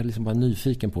 Hon verkar liksom bara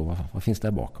nyfiken på vad finns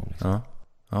där bakom. Liksom.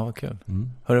 Ja, vad kul.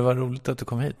 Hörru, vad roligt att du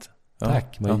kom hit. Ja,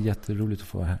 tack, det var jätteroligt att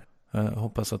få vara här. Jag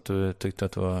hoppas att du tyckte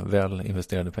att det var väl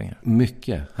investerade pengar.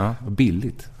 Mycket, och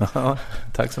billigt.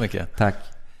 Tack så mycket. Tack.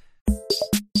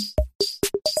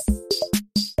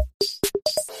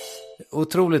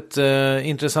 Otroligt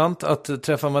intressant att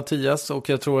träffa Mattias, och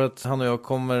jag tror att han och jag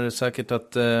kommer säkert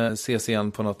att ses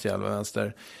igen på något jävla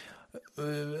vänster.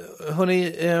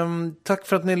 Hörrni, tack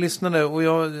för att ni lyssnade, och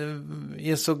jag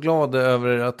är så glad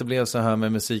över att det blev så här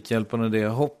med Musikhjälpen och det.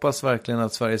 Jag hoppas verkligen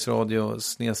att Sveriges Radio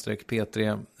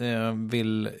 /P3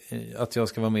 vill att jag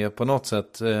ska vara med på något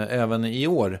sätt även i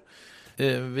år.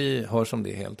 Vi hörs om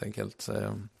det helt enkelt.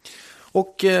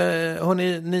 Och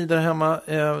hörni, ni där hemma,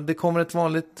 det kommer ett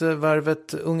vanligt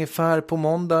Värvet ungefär på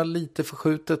måndag, lite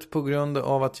förskjutet på grund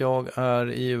av att jag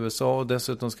är i USA och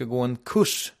dessutom ska gå en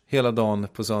kurs hela dagen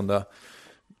på söndag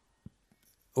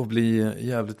och bli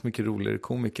jävligt mycket roligare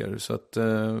komiker. Så att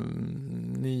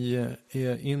ni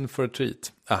är in for a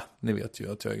treat. Ni vet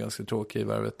ju att jag är ganska tråkig i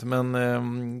Värvet,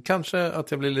 men kanske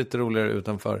att jag blir lite roligare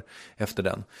utanför efter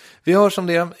den. Vi hörs om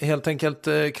det, helt enkelt.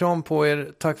 Kram på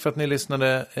er, tack för att ni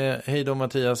lyssnade. Hej då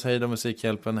Mattias, hej då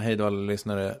Musikhjälpen, hej då alla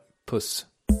lyssnare. Puss.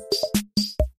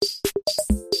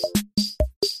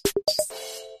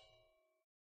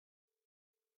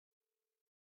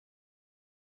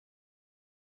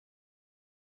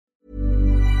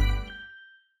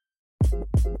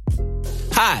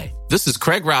 Hi, this is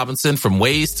Craig Robinson from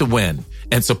Ways to Win,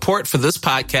 and support for this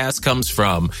podcast comes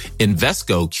from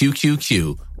Invesco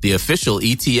QQQ, the official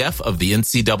ETF of the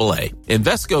NCAA.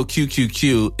 Invesco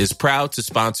QQQ is proud to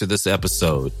sponsor this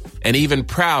episode, and even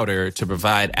prouder to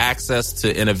provide access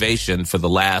to innovation for the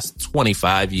last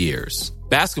 25 years.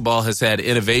 Basketball has had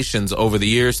innovations over the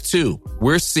years, too.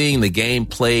 We're seeing the game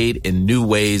played in new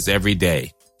ways every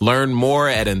day. Learn more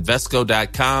at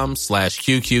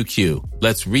Invesco.com/QQQ.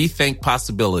 Let's rethink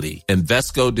possibility.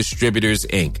 Invesco Distributors,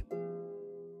 Inc.